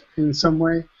art in some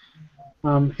way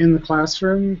in the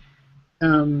classroom?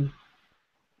 And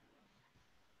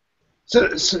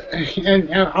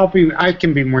I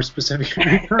can be more specific.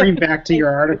 Referring back to your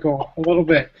article a little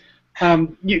bit,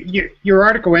 your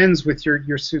article ends with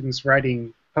your students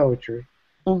writing poetry,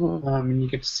 and you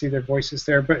get to see their voices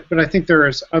there. But I think there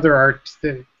is other art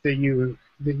that you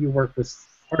work with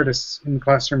artists in the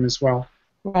classroom as well.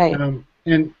 Right.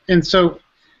 And so,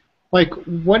 like,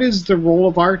 what is the role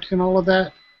of art in all of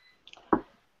that?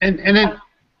 And then,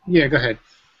 yeah, go ahead.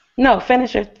 No,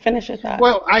 finish your thought.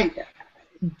 Well,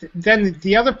 then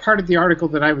the other part of the article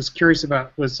that I was curious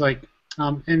about was like,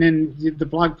 and then the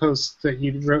blog post that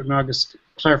you wrote in August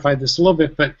clarified this a little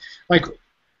bit, but like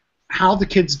how the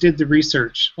kids did the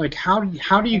research. Like how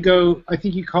do you go, I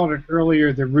think you called it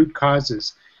earlier, the root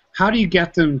causes. How do you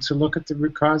get them to look at the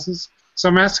root causes? So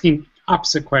I'm asking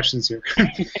opposite questions here.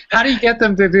 How do you get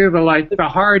them to do the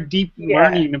hard, deep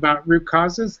learning about root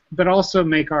causes, but also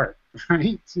make art,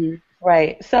 right?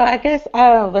 Right. So I guess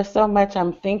there's so much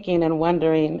I'm thinking and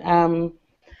wondering.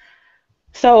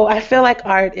 So I feel like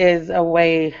art is a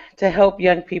way to help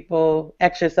young people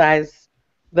exercise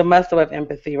the muscle of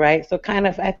empathy, right? So kind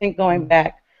of, I think going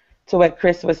back to what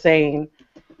Chris was saying,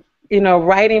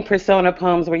 writing persona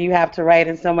poems where you have to write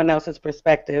in someone else's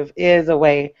perspective is a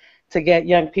way to get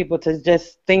young people to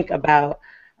just think about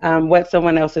what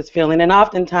someone else is feeling. And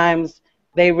oftentimes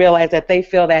they realize that they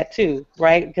feel that too,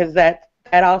 right? Because that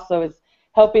also is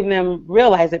helping them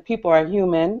realize that people are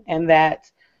human, and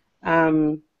that,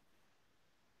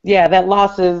 that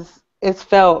loss is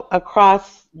felt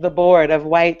across the board of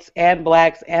whites and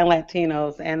blacks and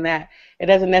Latinos, and that it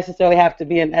doesn't necessarily have to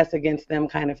be an us against them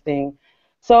kind of thing.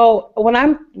 So when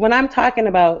I'm talking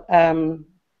about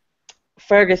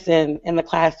Ferguson in the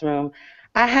classroom,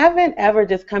 I haven't ever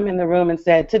just come in the room and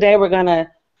said, today we're going to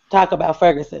talk about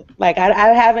Ferguson. Like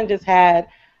I haven't just had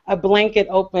a blanket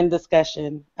open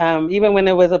discussion, even when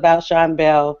it was about Sean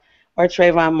Bell or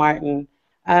Trayvon Martin.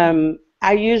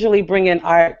 I usually bring in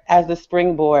art as a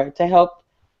springboard to help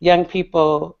young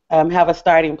people have a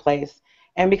starting place.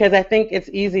 And because I think it's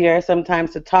easier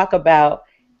sometimes to talk about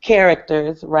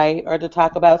characters, right, or to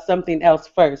talk about something else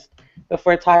first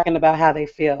before talking about how they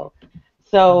feel.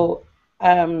 So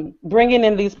bringing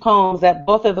in these poems, that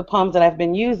both of the poems that I've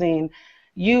been using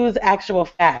use actual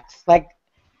facts. Like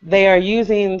they are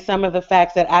using some of the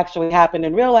facts that actually happened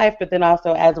in real life, but then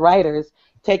also as writers,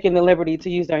 taking the liberty to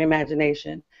use their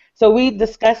imagination. So we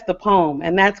discuss the poem,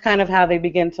 and that's kind of how they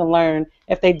begin to learn.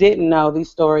 If they didn't know these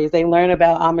stories, they learn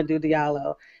about Amadou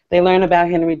Diallo. They learn about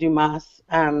Henry Dumas,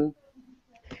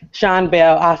 Sean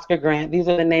Bell, Oscar Grant. These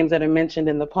are the names that are mentioned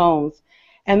in the poems.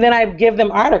 And then I give them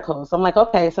articles. I'm like,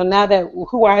 okay, so now that,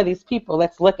 who are these people?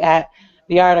 Let's look at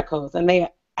the articles. And they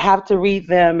have to read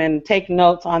them and take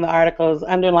notes on the articles,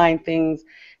 underline things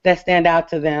that stand out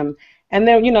to them. And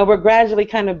then, you know, we're gradually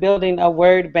kind of building a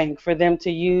word bank for them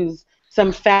to use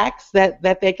some facts that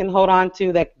they can hold on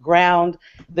to that ground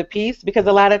the piece, because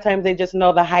a lot of times they just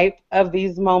know the hype of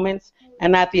these moments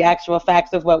and not the actual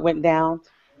facts of what went down.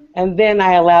 And then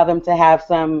I allow them to have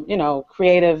some, you know,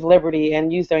 creative liberty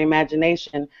and use their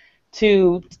imagination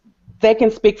to, they can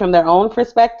speak from their own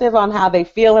perspective on how they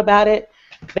feel about it.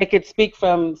 They could speak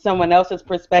from someone else's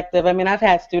perspective. I mean, I've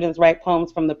had students write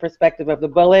poems from the perspective of the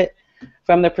bullet,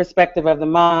 from the perspective of the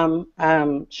mom,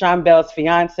 Sean Bell's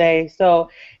fiance.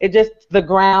 So it just, the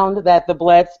ground that the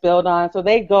blood spilled on. So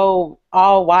they go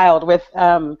all wild with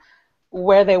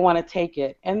where they want to take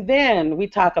it. And then we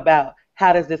talk about,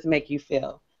 how does this make you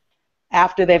feel?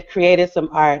 After they've created some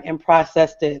art and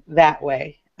processed it that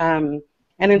way. And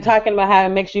in talking about how it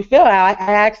makes you feel, I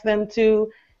ask them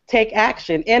to take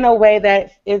action in a way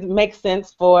that it makes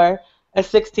sense for a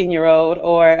 16-year-old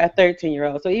or a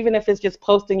 13-year-old. So even if it's just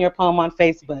posting your poem on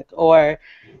Facebook or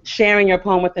sharing your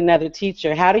poem with another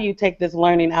teacher, how do you take this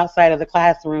learning outside of the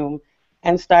classroom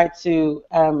and start to,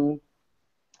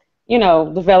 you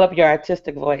know, develop your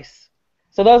artistic voice?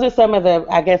 So those are some of the,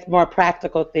 I guess, more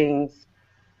practical things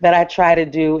that I try to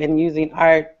do in using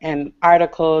art and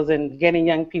articles and getting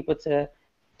young people to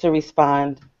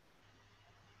respond.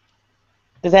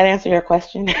 Does that answer your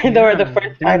question? Or the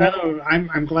first part? No,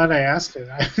 I'm glad I asked it.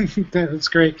 That's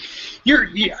great.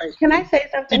 Can I say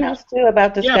something else too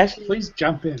about discussion? Yeah, please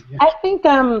jump in. Yeah. I think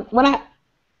when I,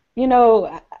 you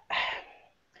know,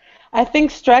 I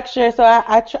think structure. So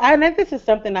I think this is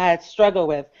something I struggle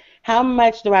with. How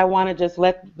much do I want to just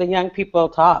let the young people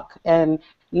talk and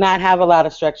not have a lot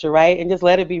of structure, right? And just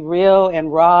let it be real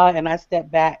and raw, and I step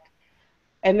back.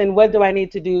 And then what do I need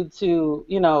to do to,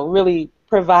 you know, really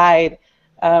provide,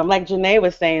 like Janae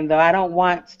was saying, though, I don't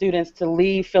want students to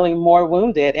leave feeling more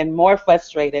wounded and more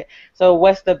frustrated. So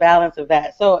what's the balance of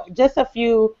that? So just a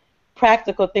few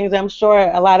practical things I'm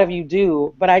sure a lot of you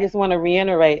do, but I just want to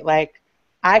reiterate, like,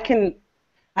 I've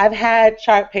had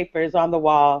chart papers on the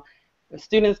wall.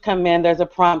 Students come in, there's a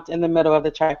prompt in the middle of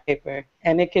the chart paper,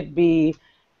 and it could be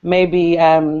maybe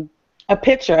a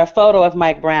picture, a photo of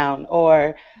Mike Brown,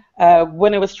 or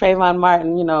when it was Trayvon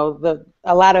Martin, you know,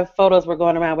 a lot of photos were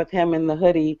going around with him in the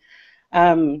hoodie.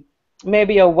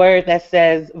 Maybe a word that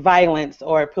says violence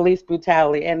or police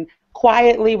brutality, and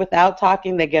quietly, without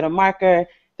talking, they get a marker.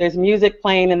 There's music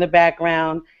playing in the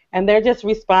background, and they're just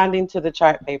responding to the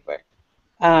chart paper.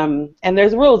 And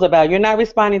there's rules about it. You're not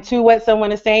responding to what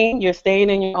someone is saying. You're staying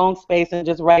in your own space and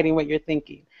just writing what you're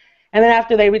thinking. And then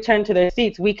after they return to their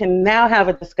seats, we can now have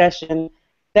a discussion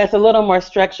that's a little more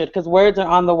structured, because words are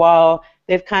on the wall.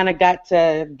 They've kind of got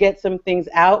to get some things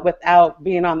out without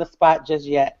being on the spot just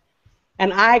yet.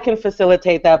 And I can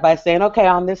facilitate that by saying, okay,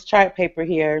 on this chart paper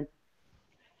here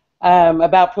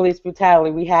about police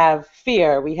brutality, we have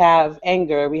fear, we have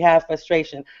anger, we have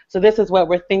frustration. So this is what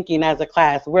we're thinking as a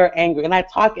class. We're angry. And I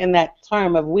talk in that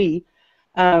term of we,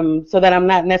 so that I'm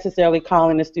not necessarily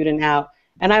calling the student out.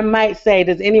 And I might say,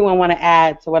 does anyone want to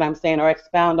add to what I'm saying or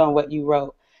expound on what you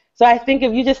wrote? So I think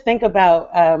if you just think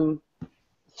about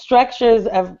structures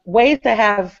of ways to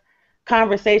have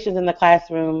conversations in the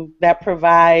classroom that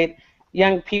provide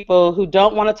young people who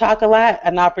don't want to talk a lot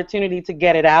an opportunity to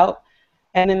get it out,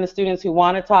 and then the students who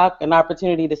want to talk an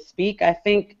opportunity to speak, I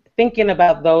think thinking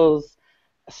about those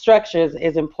structures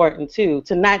is important too,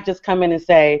 to not just come in and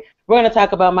say, we're going to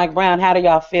talk about Mike Brown, how do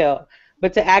y'all feel?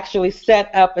 But to actually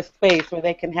set up a space where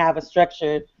they can have a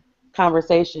structured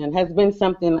conversation has been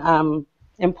something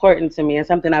important to me, and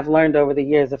something I've learned over the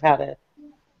years of how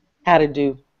to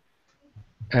do.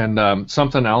 And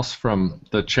something else from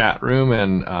the chat room,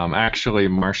 and actually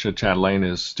Marcia Chatelaine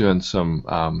is doing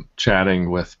some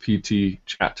chatting with PT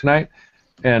Chat tonight.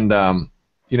 And,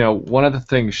 you know, one of the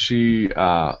things she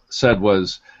said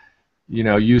was, you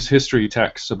know, use history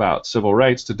texts about civil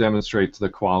rights to demonstrate the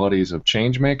qualities of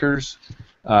change makers.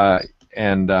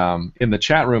 And in the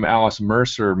chat room, Alice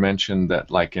Mercer mentioned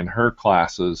that, like, in her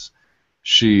classes,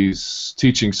 she's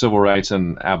teaching civil rights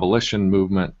and abolition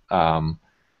movement,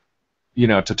 you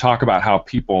know, to talk about how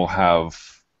people have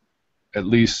at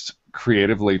least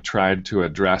creatively tried to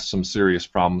address some serious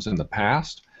problems in the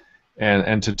past,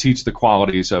 and to teach the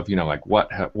qualities of, you know, like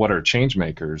what are change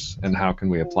makers and how can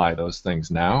we apply those things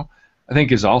now, I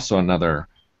think is also another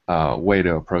way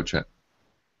to approach it.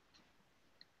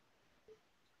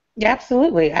 Yeah,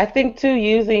 absolutely. I think too,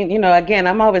 using, you know, again,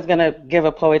 I'm always going to give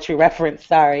a poetry reference,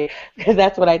 sorry, because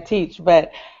that's what I teach.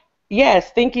 But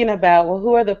yes, thinking about, well,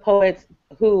 who are the poets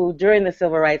who during the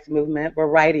civil rights movement were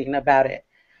writing about it?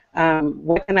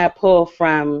 What can I pull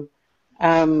from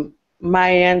Maya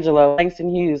Angelou,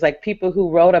 Langston Hughes, like people who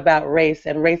wrote about race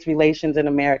and race relations in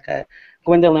America,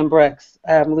 Gwendolyn Brooks,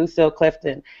 Lucille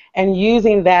Clifton, and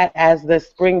using that as the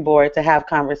springboard to have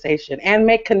conversation and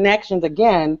make connections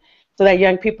again, so that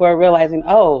young people are realizing,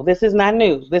 oh, this is not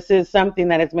new. This is something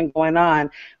that has been going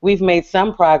on. We've made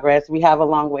some progress. We have a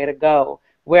long way to go.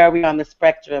 Where are we on the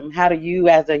spectrum? How do you,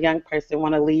 as a young person,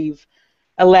 want to leave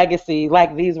a legacy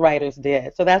like these writers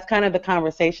did? So that's kind of the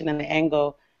conversation and the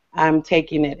angle I'm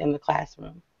taking it in the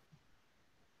classroom.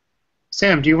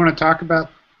 Sam, do you want to talk about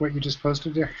what you just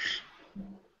posted there?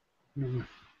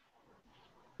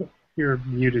 You're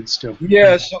muted still.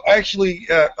 Yeah. So actually,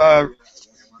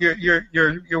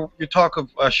 your talk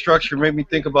of structure made me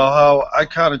think about how I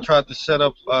kind of tried to set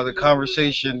up the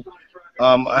conversation.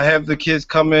 I have the kids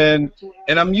come in,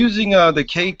 and I'm using the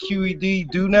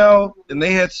KQED Do Now, and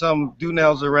they had some do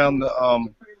nows around the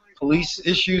police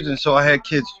issues, and so I had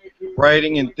kids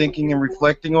writing and thinking and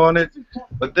reflecting on it.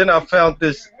 But then I found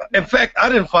this. In fact, I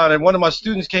didn't find it. One of my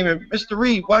students came in, Mr.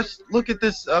 Reed, look at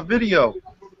this video,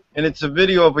 and it's a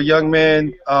video of a young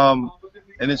man, and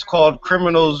it's called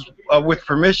Criminals with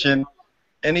Permission,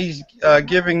 and he's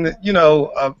giving the, you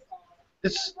know,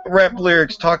 it's rap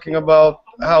lyrics talking about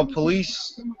how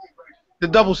police, the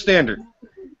double standard,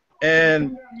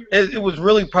 and it was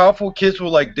really powerful. Kids were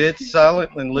like dead silent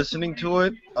and listening to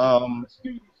it,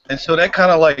 and so that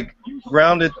kind of like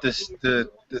grounded the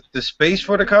space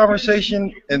for the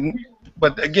conversation.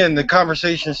 But again, the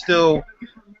conversation still,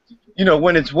 you know,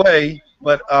 went its way.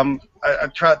 But I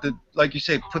tried to, like you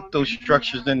say, put those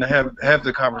structures in to have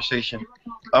the conversation.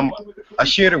 I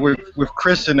shared it with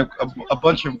Chris and a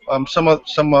bunch of some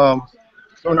on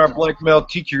our Black Male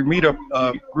Teacher Meetup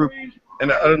group,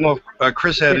 and I don't know if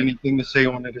Chris had anything to say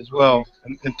on it as well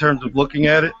in terms of looking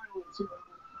at it.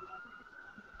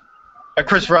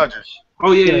 Chris Rodgers.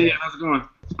 Oh yeah. How's it going?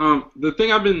 The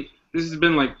thing this has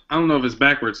been like, I don't know if it's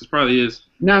backwards. It probably is.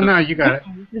 No, you got it.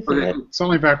 Okay. It's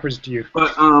only backwards to you.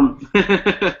 But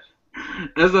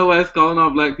SOS, Calling All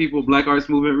Black People, Black Arts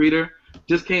Movement Reader,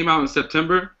 just came out in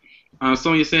September.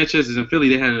 Sonia Sanchez is in Philly.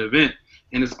 They had an event,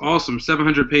 and it's awesome.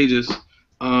 700 pages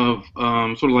of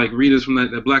sort of like readers from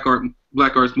that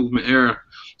Black Arts Movement era.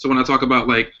 So when I talk about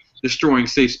like destroying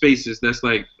safe spaces, that's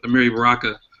like Amiri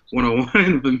Baraka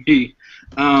 101 for me.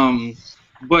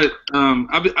 But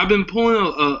I've been pulling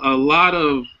a lot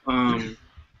of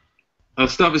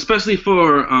stuff, especially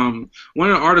for one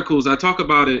of the articles I talk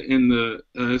about it in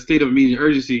the State of Immediate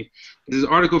Urgency. There's an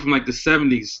article from like the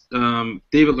 70s.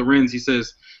 David Lorenz, he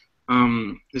says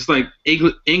it's like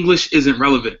English isn't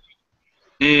relevant,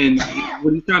 and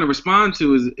what he's trying to respond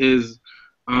to is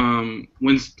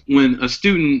when a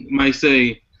student might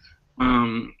say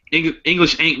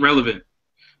English ain't relevant,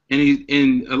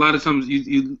 and a lot of times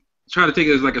you try to take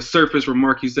it as like a surface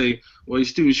remark. You say, well, these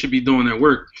students should be doing their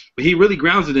work, but he really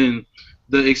grounds it in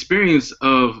the experience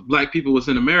of black people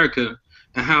within America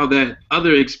and how that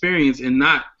other experience and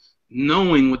not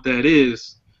knowing what that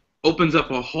is opens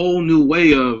up a whole new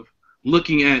way of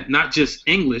looking at not just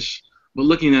English, but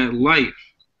looking at life.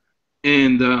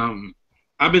 And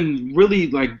I've been really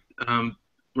like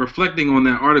reflecting on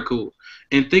that article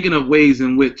and thinking of ways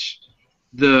in which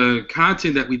the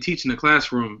content that we teach in the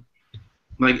classroom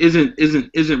like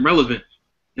isn't relevant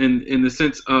in the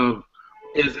sense of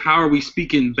is how are we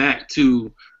speaking back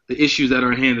to the issues that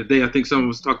are at hand today. I think some of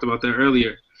us talked about that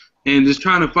earlier, and just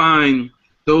trying to find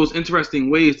those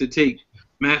interesting ways to take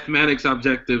mathematics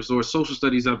objectives or social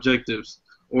studies objectives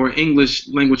or English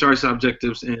language arts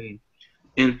objectives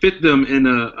and fit them in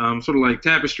a sort of like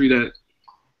tapestry that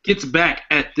gets back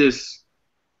at this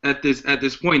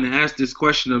point and asks this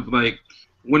question of like,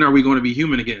 when are we going to be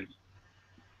human again?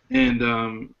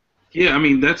 And yeah, I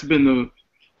mean, that's been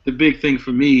the big thing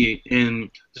for me, and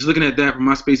just looking at that from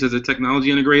my space as a technology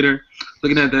integrator,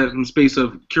 looking at that from space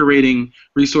of curating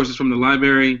resources from the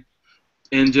library,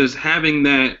 and just having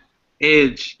that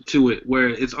edge to it where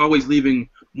it's always leaving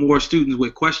more students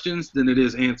with questions than it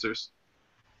is answers.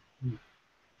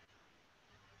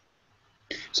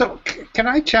 So, can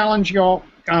I challenge y'all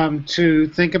to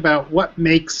think about what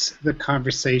makes the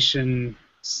conversation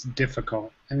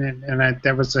difficult?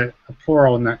 There was a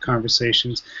plural in that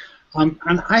conversations. And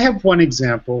I have one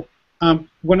example.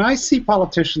 When I see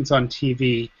politicians on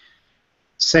TV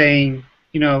saying,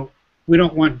 we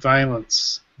don't want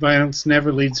violence. Violence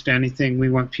never leads to anything. We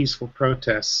want peaceful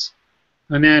protests.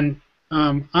 And then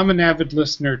I'm an avid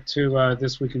listener to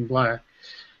This Week in Black.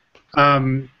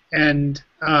 And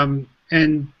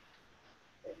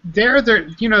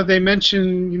they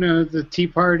mention, the Tea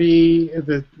Party,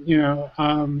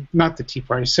 not the Tea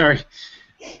Party, sorry,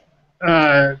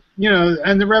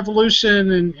 and the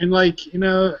revolution, and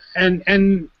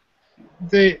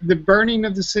the burning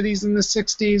of the cities in the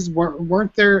 '60s.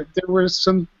 Weren't there? There were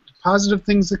some positive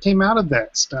things that came out of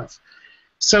that stuff.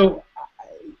 So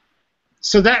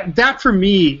that for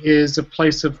me is a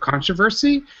place of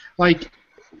controversy. Like,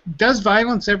 does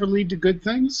violence ever lead to good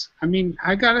things? I mean,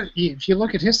 if you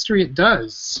look at history, it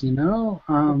does.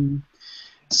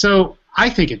 So I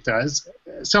think it does.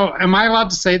 So am I allowed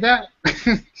to say that?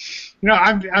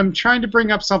 I'm trying to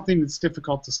bring up something that's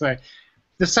difficult to say.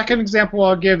 The second example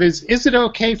I'll give is it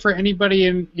okay for anybody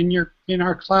in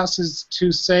our classes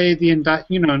to say not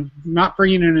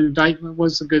bringing an indictment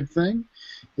was a good thing?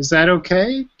 Is that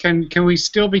okay? Can we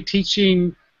still be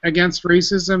teaching against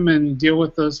racism and deal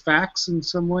with those facts in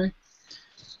some way?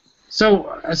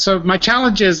 So my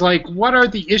challenge is, like, what are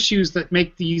the issues that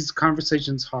make these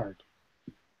conversations hard?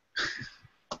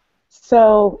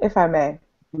 So, if I may.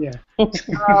 Yeah. When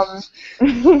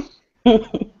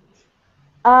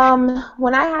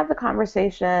I have the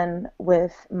conversation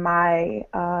with my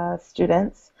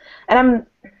students,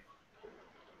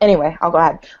 anyway, I'll go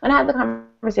ahead. When I have the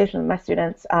conversation with my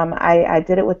students, I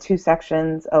did it with 2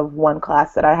 sections of one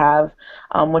class that I have,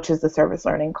 which is the service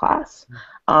learning class.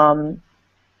 And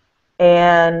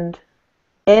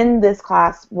in this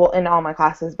class, well, in all my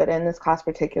classes, but in this class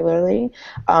particularly,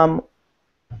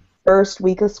 first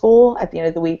week of school, at the end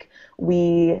of the week,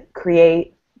 we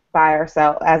create by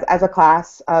ourselves, as a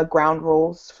class, ground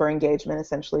rules for engagement,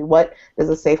 essentially. What does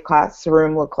a safe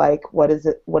classroom look like? What is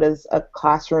a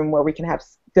classroom where we can have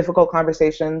difficult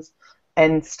conversations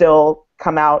and still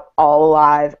come out all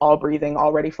alive, all breathing,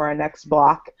 all ready for our next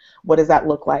block? What does that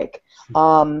look like?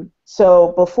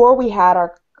 So before we had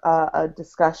our a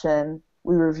discussion,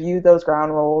 we reviewed those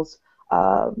ground rules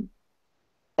and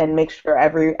I made sure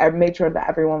that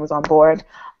everyone was on board.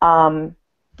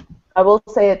 I will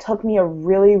say it took me a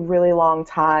really, really long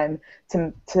time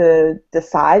to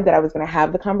decide that I was going to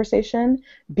have the conversation,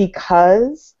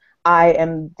 because I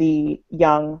am the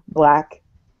young black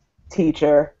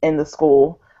teacher in the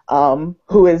school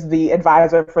who is the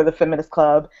advisor for the feminist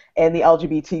club and the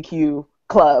LGBTQ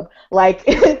club. Like,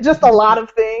 just a lot of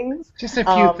things. Just a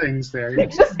few things there. Yeah.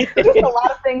 Just a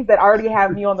lot of things that already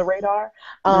have me on the radar,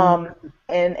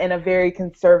 in a very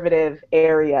conservative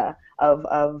area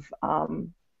of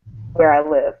where I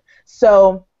live.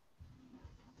 So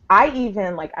I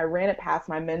ran it past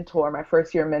my mentor, my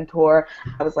first year mentor.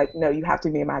 I was like, no, you have to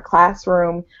be in my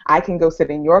classroom. I can go sit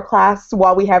in your class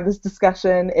while we have this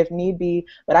discussion if need be,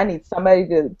 but I need somebody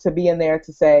to be in there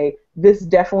to say, this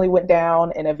definitely went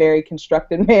down in a very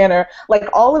constructive manner. Like,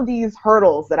 all of these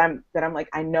hurdles that I'm like,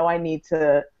 I know I need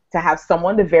to have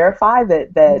someone to verify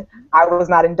that I was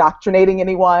not indoctrinating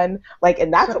anyone. Like,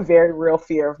 and that's a very real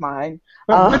fear of mine.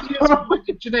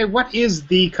 Janae, what is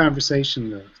the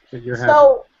conversation that you're having?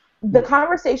 So the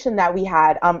conversation that we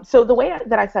had, so the way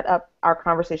that I set up our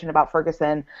conversation about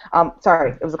Ferguson,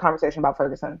 sorry, it was a conversation about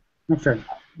Ferguson. Okay.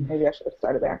 Maybe I should have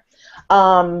started there.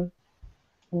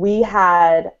 We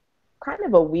had kind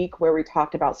of a week where we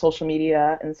talked about social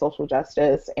media and social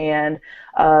justice and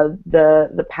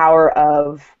the power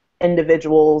of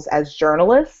individuals as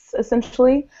journalists,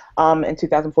 essentially, in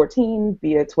 2014,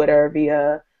 via Twitter,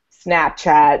 via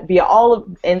Snapchat, via all of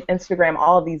Instagram,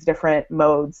 all of these different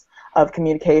modes of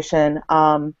communication.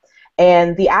 And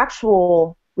we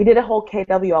did a whole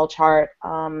KWL chart,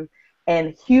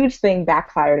 and huge thing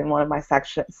backfired in one of my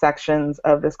sections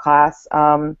of this class.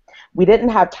 We didn't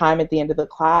have time at the end of the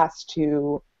class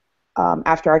to,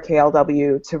 after our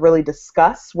KLW, to really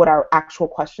discuss what our actual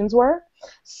questions were.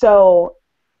 So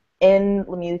in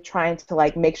me trying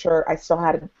to make sure I still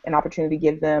had an opportunity to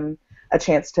give them a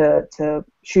chance to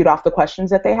shoot off the questions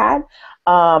that they had,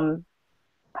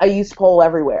 I used poll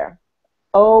everywhere.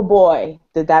 Oh boy,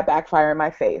 did that backfire in my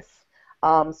face.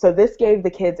 So this gave the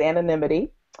kids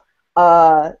anonymity,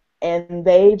 and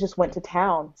they just went to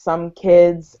town. Some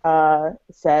kids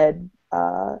said,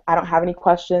 I don't have any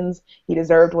questions. He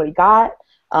deserved what he got.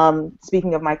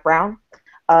 Speaking of Mike Brown,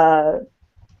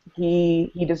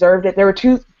 He deserved it. There were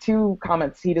two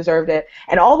comments. He deserved it.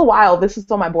 And all the while, this is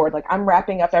on my board. Like, I'm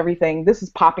wrapping up everything. This is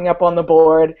popping up on the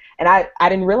board. And I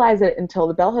didn't realize it until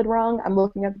the bell had rung. I'm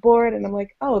looking at the board, and I'm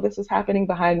like, oh, this is happening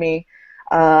behind me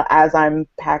as I'm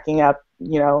packing up,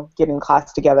 getting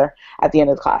class together at the end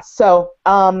of the class. So,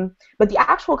 but the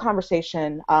actual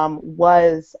conversation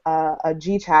was a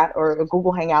G chat or a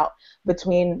Google Hangout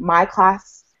between my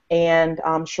class and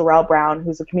Sherelle Brown,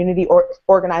 who's a community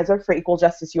organizer for Equal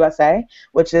Justice USA,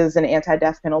 which is an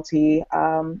anti-death penalty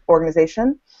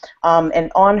organization. And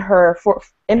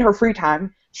in her free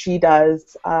time, she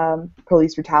does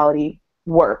police brutality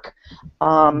work.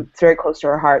 It's very close to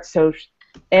her heart. So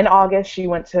in August, she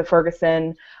went to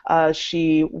Ferguson.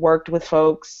 She worked with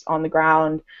folks on the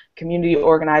ground, community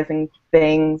organizing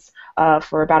things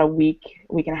for about a week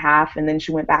and a half, and then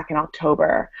she went back in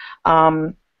October.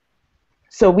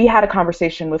 So we had a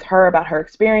conversation with her about her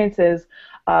experiences,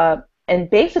 and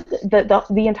basically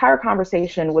the entire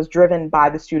conversation was driven by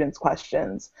the students'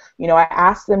 questions. I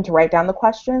asked them to write down the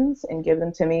questions and give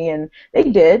them to me, and they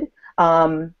did,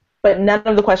 but none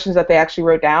of the questions that they actually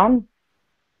wrote down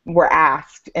were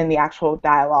asked in the actual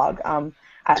dialogue.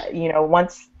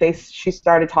 Once she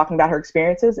started talking about her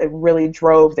experiences, it really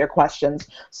drove their questions.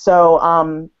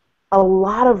 So a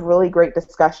lot of really great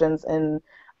discussions and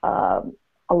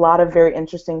a lot of very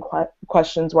interesting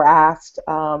questions were asked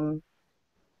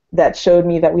that showed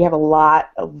me that we have a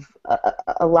lot of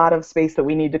space that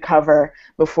we need to cover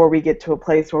before we get to a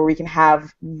place where we can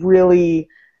have really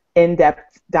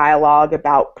in-depth dialogue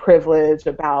about privilege,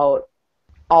 about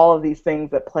all of these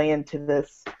things that play into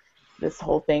this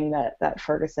whole thing that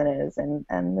Ferguson is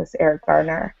and this Eric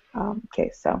Garner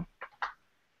case. So,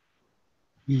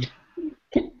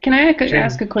 can I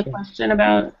ask a quick question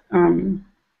about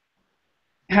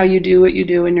how you do what you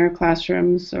do in your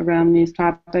classrooms around these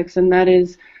topics, and that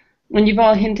is, when you've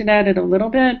all hinted at it a little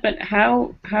bit, but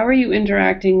how are you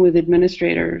interacting with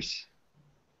administrators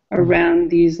around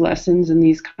these lessons and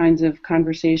these kinds of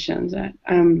conversations?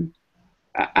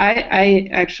 I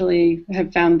actually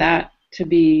have found that to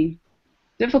be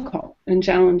difficult and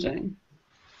challenging.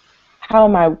 How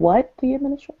am I what, the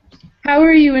administrator? How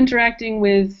are you interacting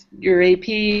with your AP,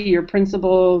 your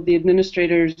principal, the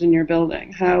administrators in your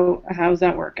building? How's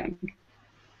that working,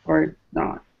 or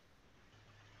not?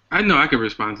 I know I can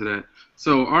respond to that.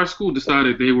 So our school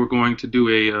decided they were going to do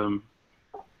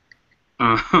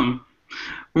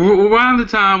around the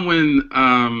time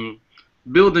when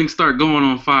buildings start going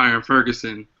on fire in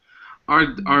Ferguson,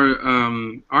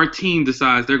 our team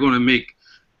decides they're going to make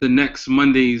the next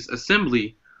Monday's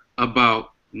assembly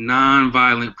about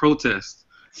nonviolent protest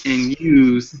and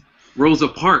use Rosa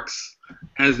Parks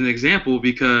as an example,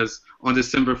 because on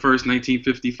December 1st,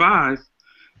 1955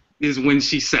 is when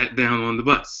she sat down on the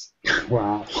bus.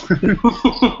 Wow.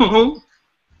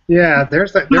 Yeah, there are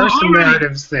some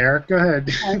narratives there. Go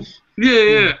ahead.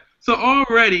 Yeah. So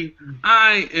already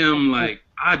I am like,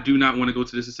 I do not want to go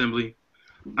to this assembly.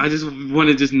 I just want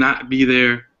to just not be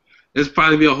there. There's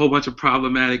probably be a whole bunch of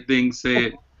problematic things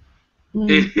said.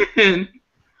 And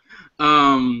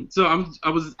so I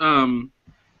was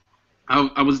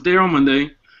there on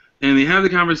Monday, and they have the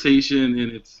conversation, and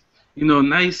it's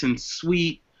nice and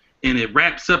sweet, and it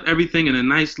wraps up everything in a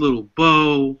nice little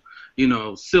bow.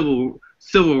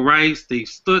 Civil rights. They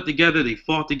stood together, they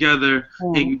fought together,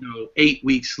 and 8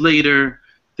 weeks later,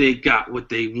 they got what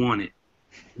they wanted.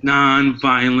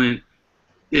 Non-violent,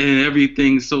 and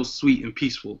everything's so sweet and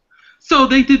peaceful. So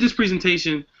they did this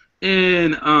presentation,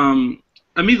 and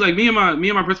me and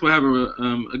my principal have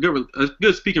a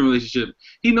good speaking relationship.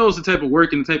 He knows the type of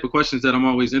work and the type of questions that I'm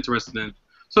always interested in.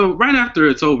 So right after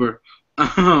it's over,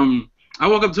 I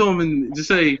walk up to him and just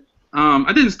say,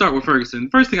 I didn't start with Ferguson. The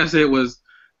first thing I said was,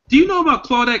 do you know about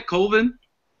Claudette Colvin?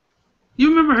 You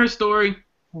remember her story?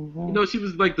 Mm-hmm. She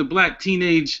was like the black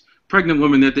teenage pregnant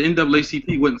woman that the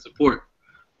NAACP wouldn't support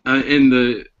in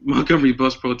the Montgomery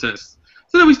bus protests.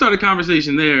 So then we started a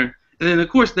conversation there. And then, of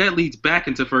course, that leads back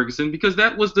into Ferguson, because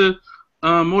that was the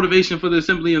motivation for the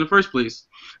assembly in the first place.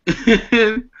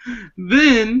 And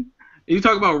then you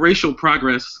talk about racial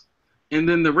progress, and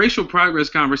then the racial progress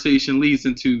conversation leads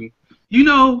into,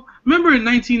 remember in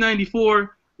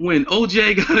 1994 when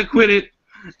OJ got acquitted?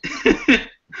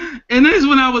 And that's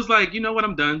when I was like, you know what,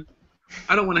 I'm done.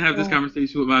 I don't want to have this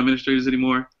conversation with my administrators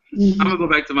anymore. Mm-hmm. I'm going to go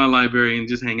back to my library and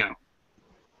just hang out.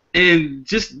 And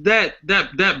just that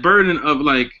burden of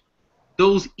like,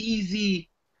 those easy,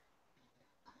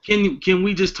 can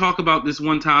we just talk about this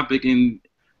one topic and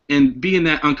be in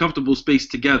that uncomfortable space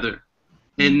together,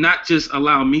 and not just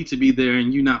allow me to be there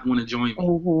and you not want to join me.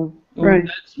 Mm-hmm. Right.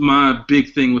 That's my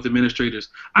big thing with administrators.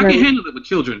 I can handle it with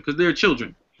children because they're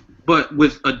children. But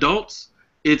with adults,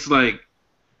 it's like,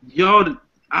 y'all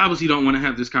obviously don't want to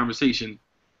have this conversation.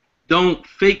 Don't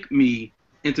fake me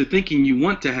into thinking you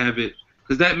want to have it,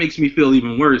 because that makes me feel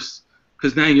even worse,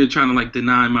 because now you're trying to like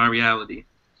deny my reality.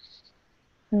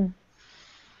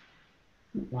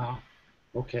 Wow.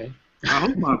 Okay. I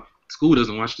hope my school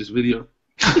doesn't watch this video.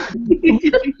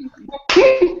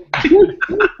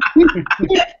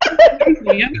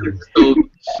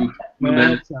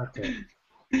 That's okay.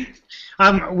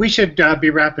 We should be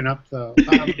wrapping up, though.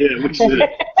 Yeah, we should.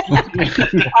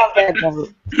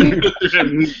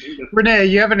 Renee,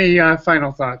 you have any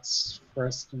final thoughts for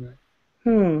us tonight?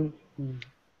 You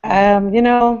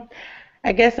know,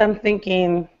 I guess I'm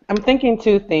thinking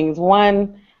two things.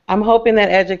 One, I'm hoping that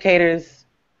educators,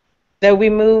 that we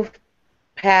move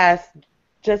past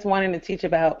just wanting to teach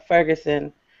about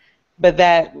Ferguson, but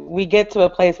that we get to a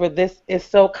place where this is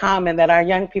so common that our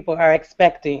young people are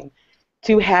expecting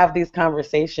to have these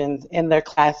conversations in their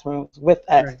classrooms with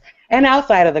us, right, and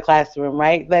outside of the classroom,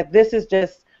 right? That this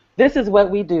is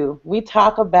what we do. We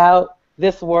talk about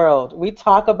this world. We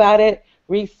talk about it,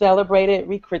 we celebrate it,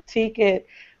 we critique it,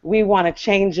 we want to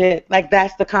change it. Like,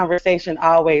 that's the conversation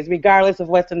always, regardless of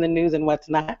what's in the news and what's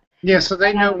not. Yeah, so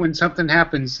they know when something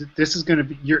happens, this is going to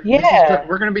be we're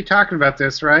going to be talking about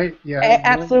this, right? Yeah,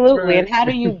 absolutely. Right. And how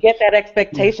do you get that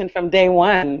expectation from day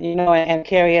one, you know, and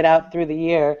carry it out through the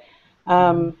year?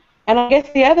 And I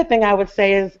guess the other thing I would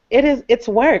say is it's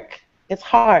work. It's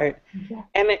hard,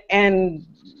 and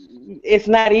it's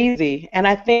not easy. And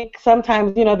I think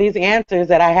sometimes, you know, these answers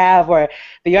that I have or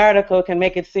the article can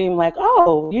make it seem like,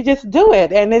 oh, you just do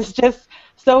it, and it's just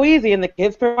so easy, and the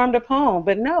kids performed a poem.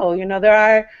 But no, you know, there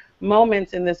are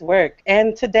moments in this work,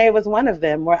 and today was one of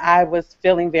them where I was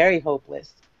feeling very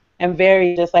hopeless and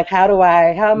very just like, how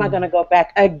am I going to go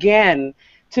back again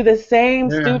to the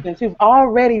same students who've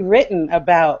already written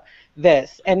about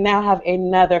this and now have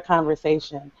another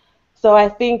conversation. So I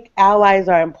think allies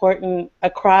are important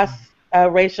across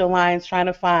racial lines, trying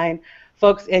to find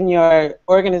folks in your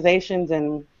organizations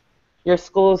and your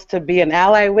schools to be an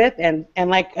ally with, and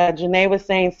like Janae was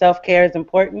saying, self-care is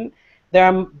important. There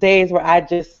are days where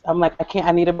I'm like,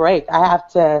 I need a break. I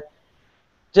have to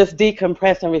just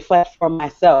decompress and reflect for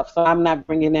myself, so I'm not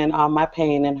bringing in all my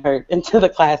pain and hurt into the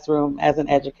classroom as an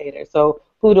educator. So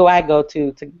who do I go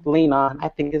to lean on? I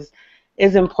think is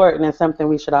important and something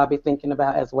we should all be thinking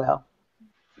about as well.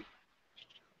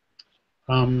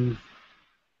 I'm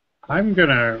going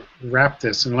to wrap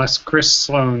this, unless Chris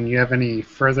Sloan, you have any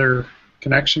further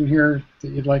connection here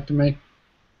that you'd like to make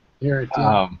here at the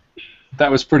end? That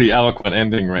was pretty eloquent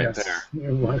ending right there.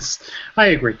 It was. I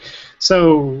agree.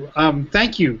 So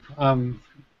thank you,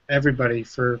 everybody,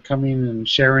 for coming and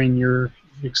sharing your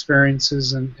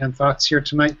experiences and thoughts here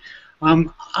tonight.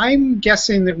 I'm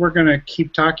guessing that we're going to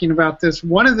keep talking about this.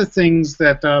 One of the things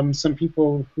that some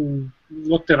people who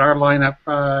looked at our lineup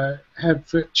have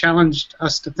challenged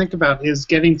us to think about is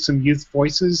getting some youth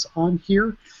voices on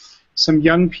here. Some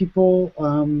young people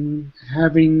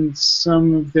having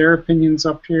some of their opinions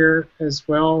up here as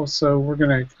well. So I'm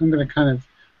gonna kind of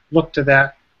look to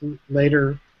that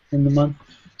later in the month.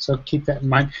 So keep that in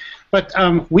mind. But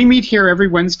we meet here every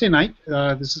Wednesday night.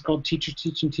 This is called Teachers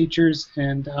Teaching Teachers,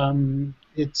 and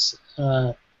it's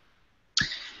on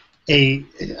a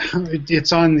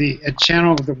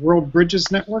channel of the World Bridges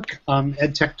Network.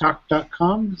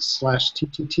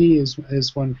 edtechtalk.com/TTT is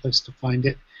one place to find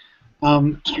it.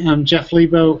 Jeff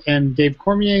Lebo and Dave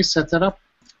Cormier set that up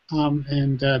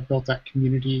and built that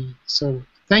community. So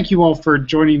thank you all for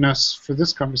joining us for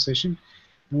this conversation,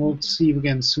 and we'll see you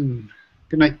again soon.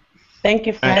 Good night. Thank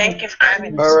you for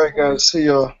having me. All right, guys. See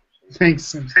y'all.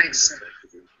 Thanks.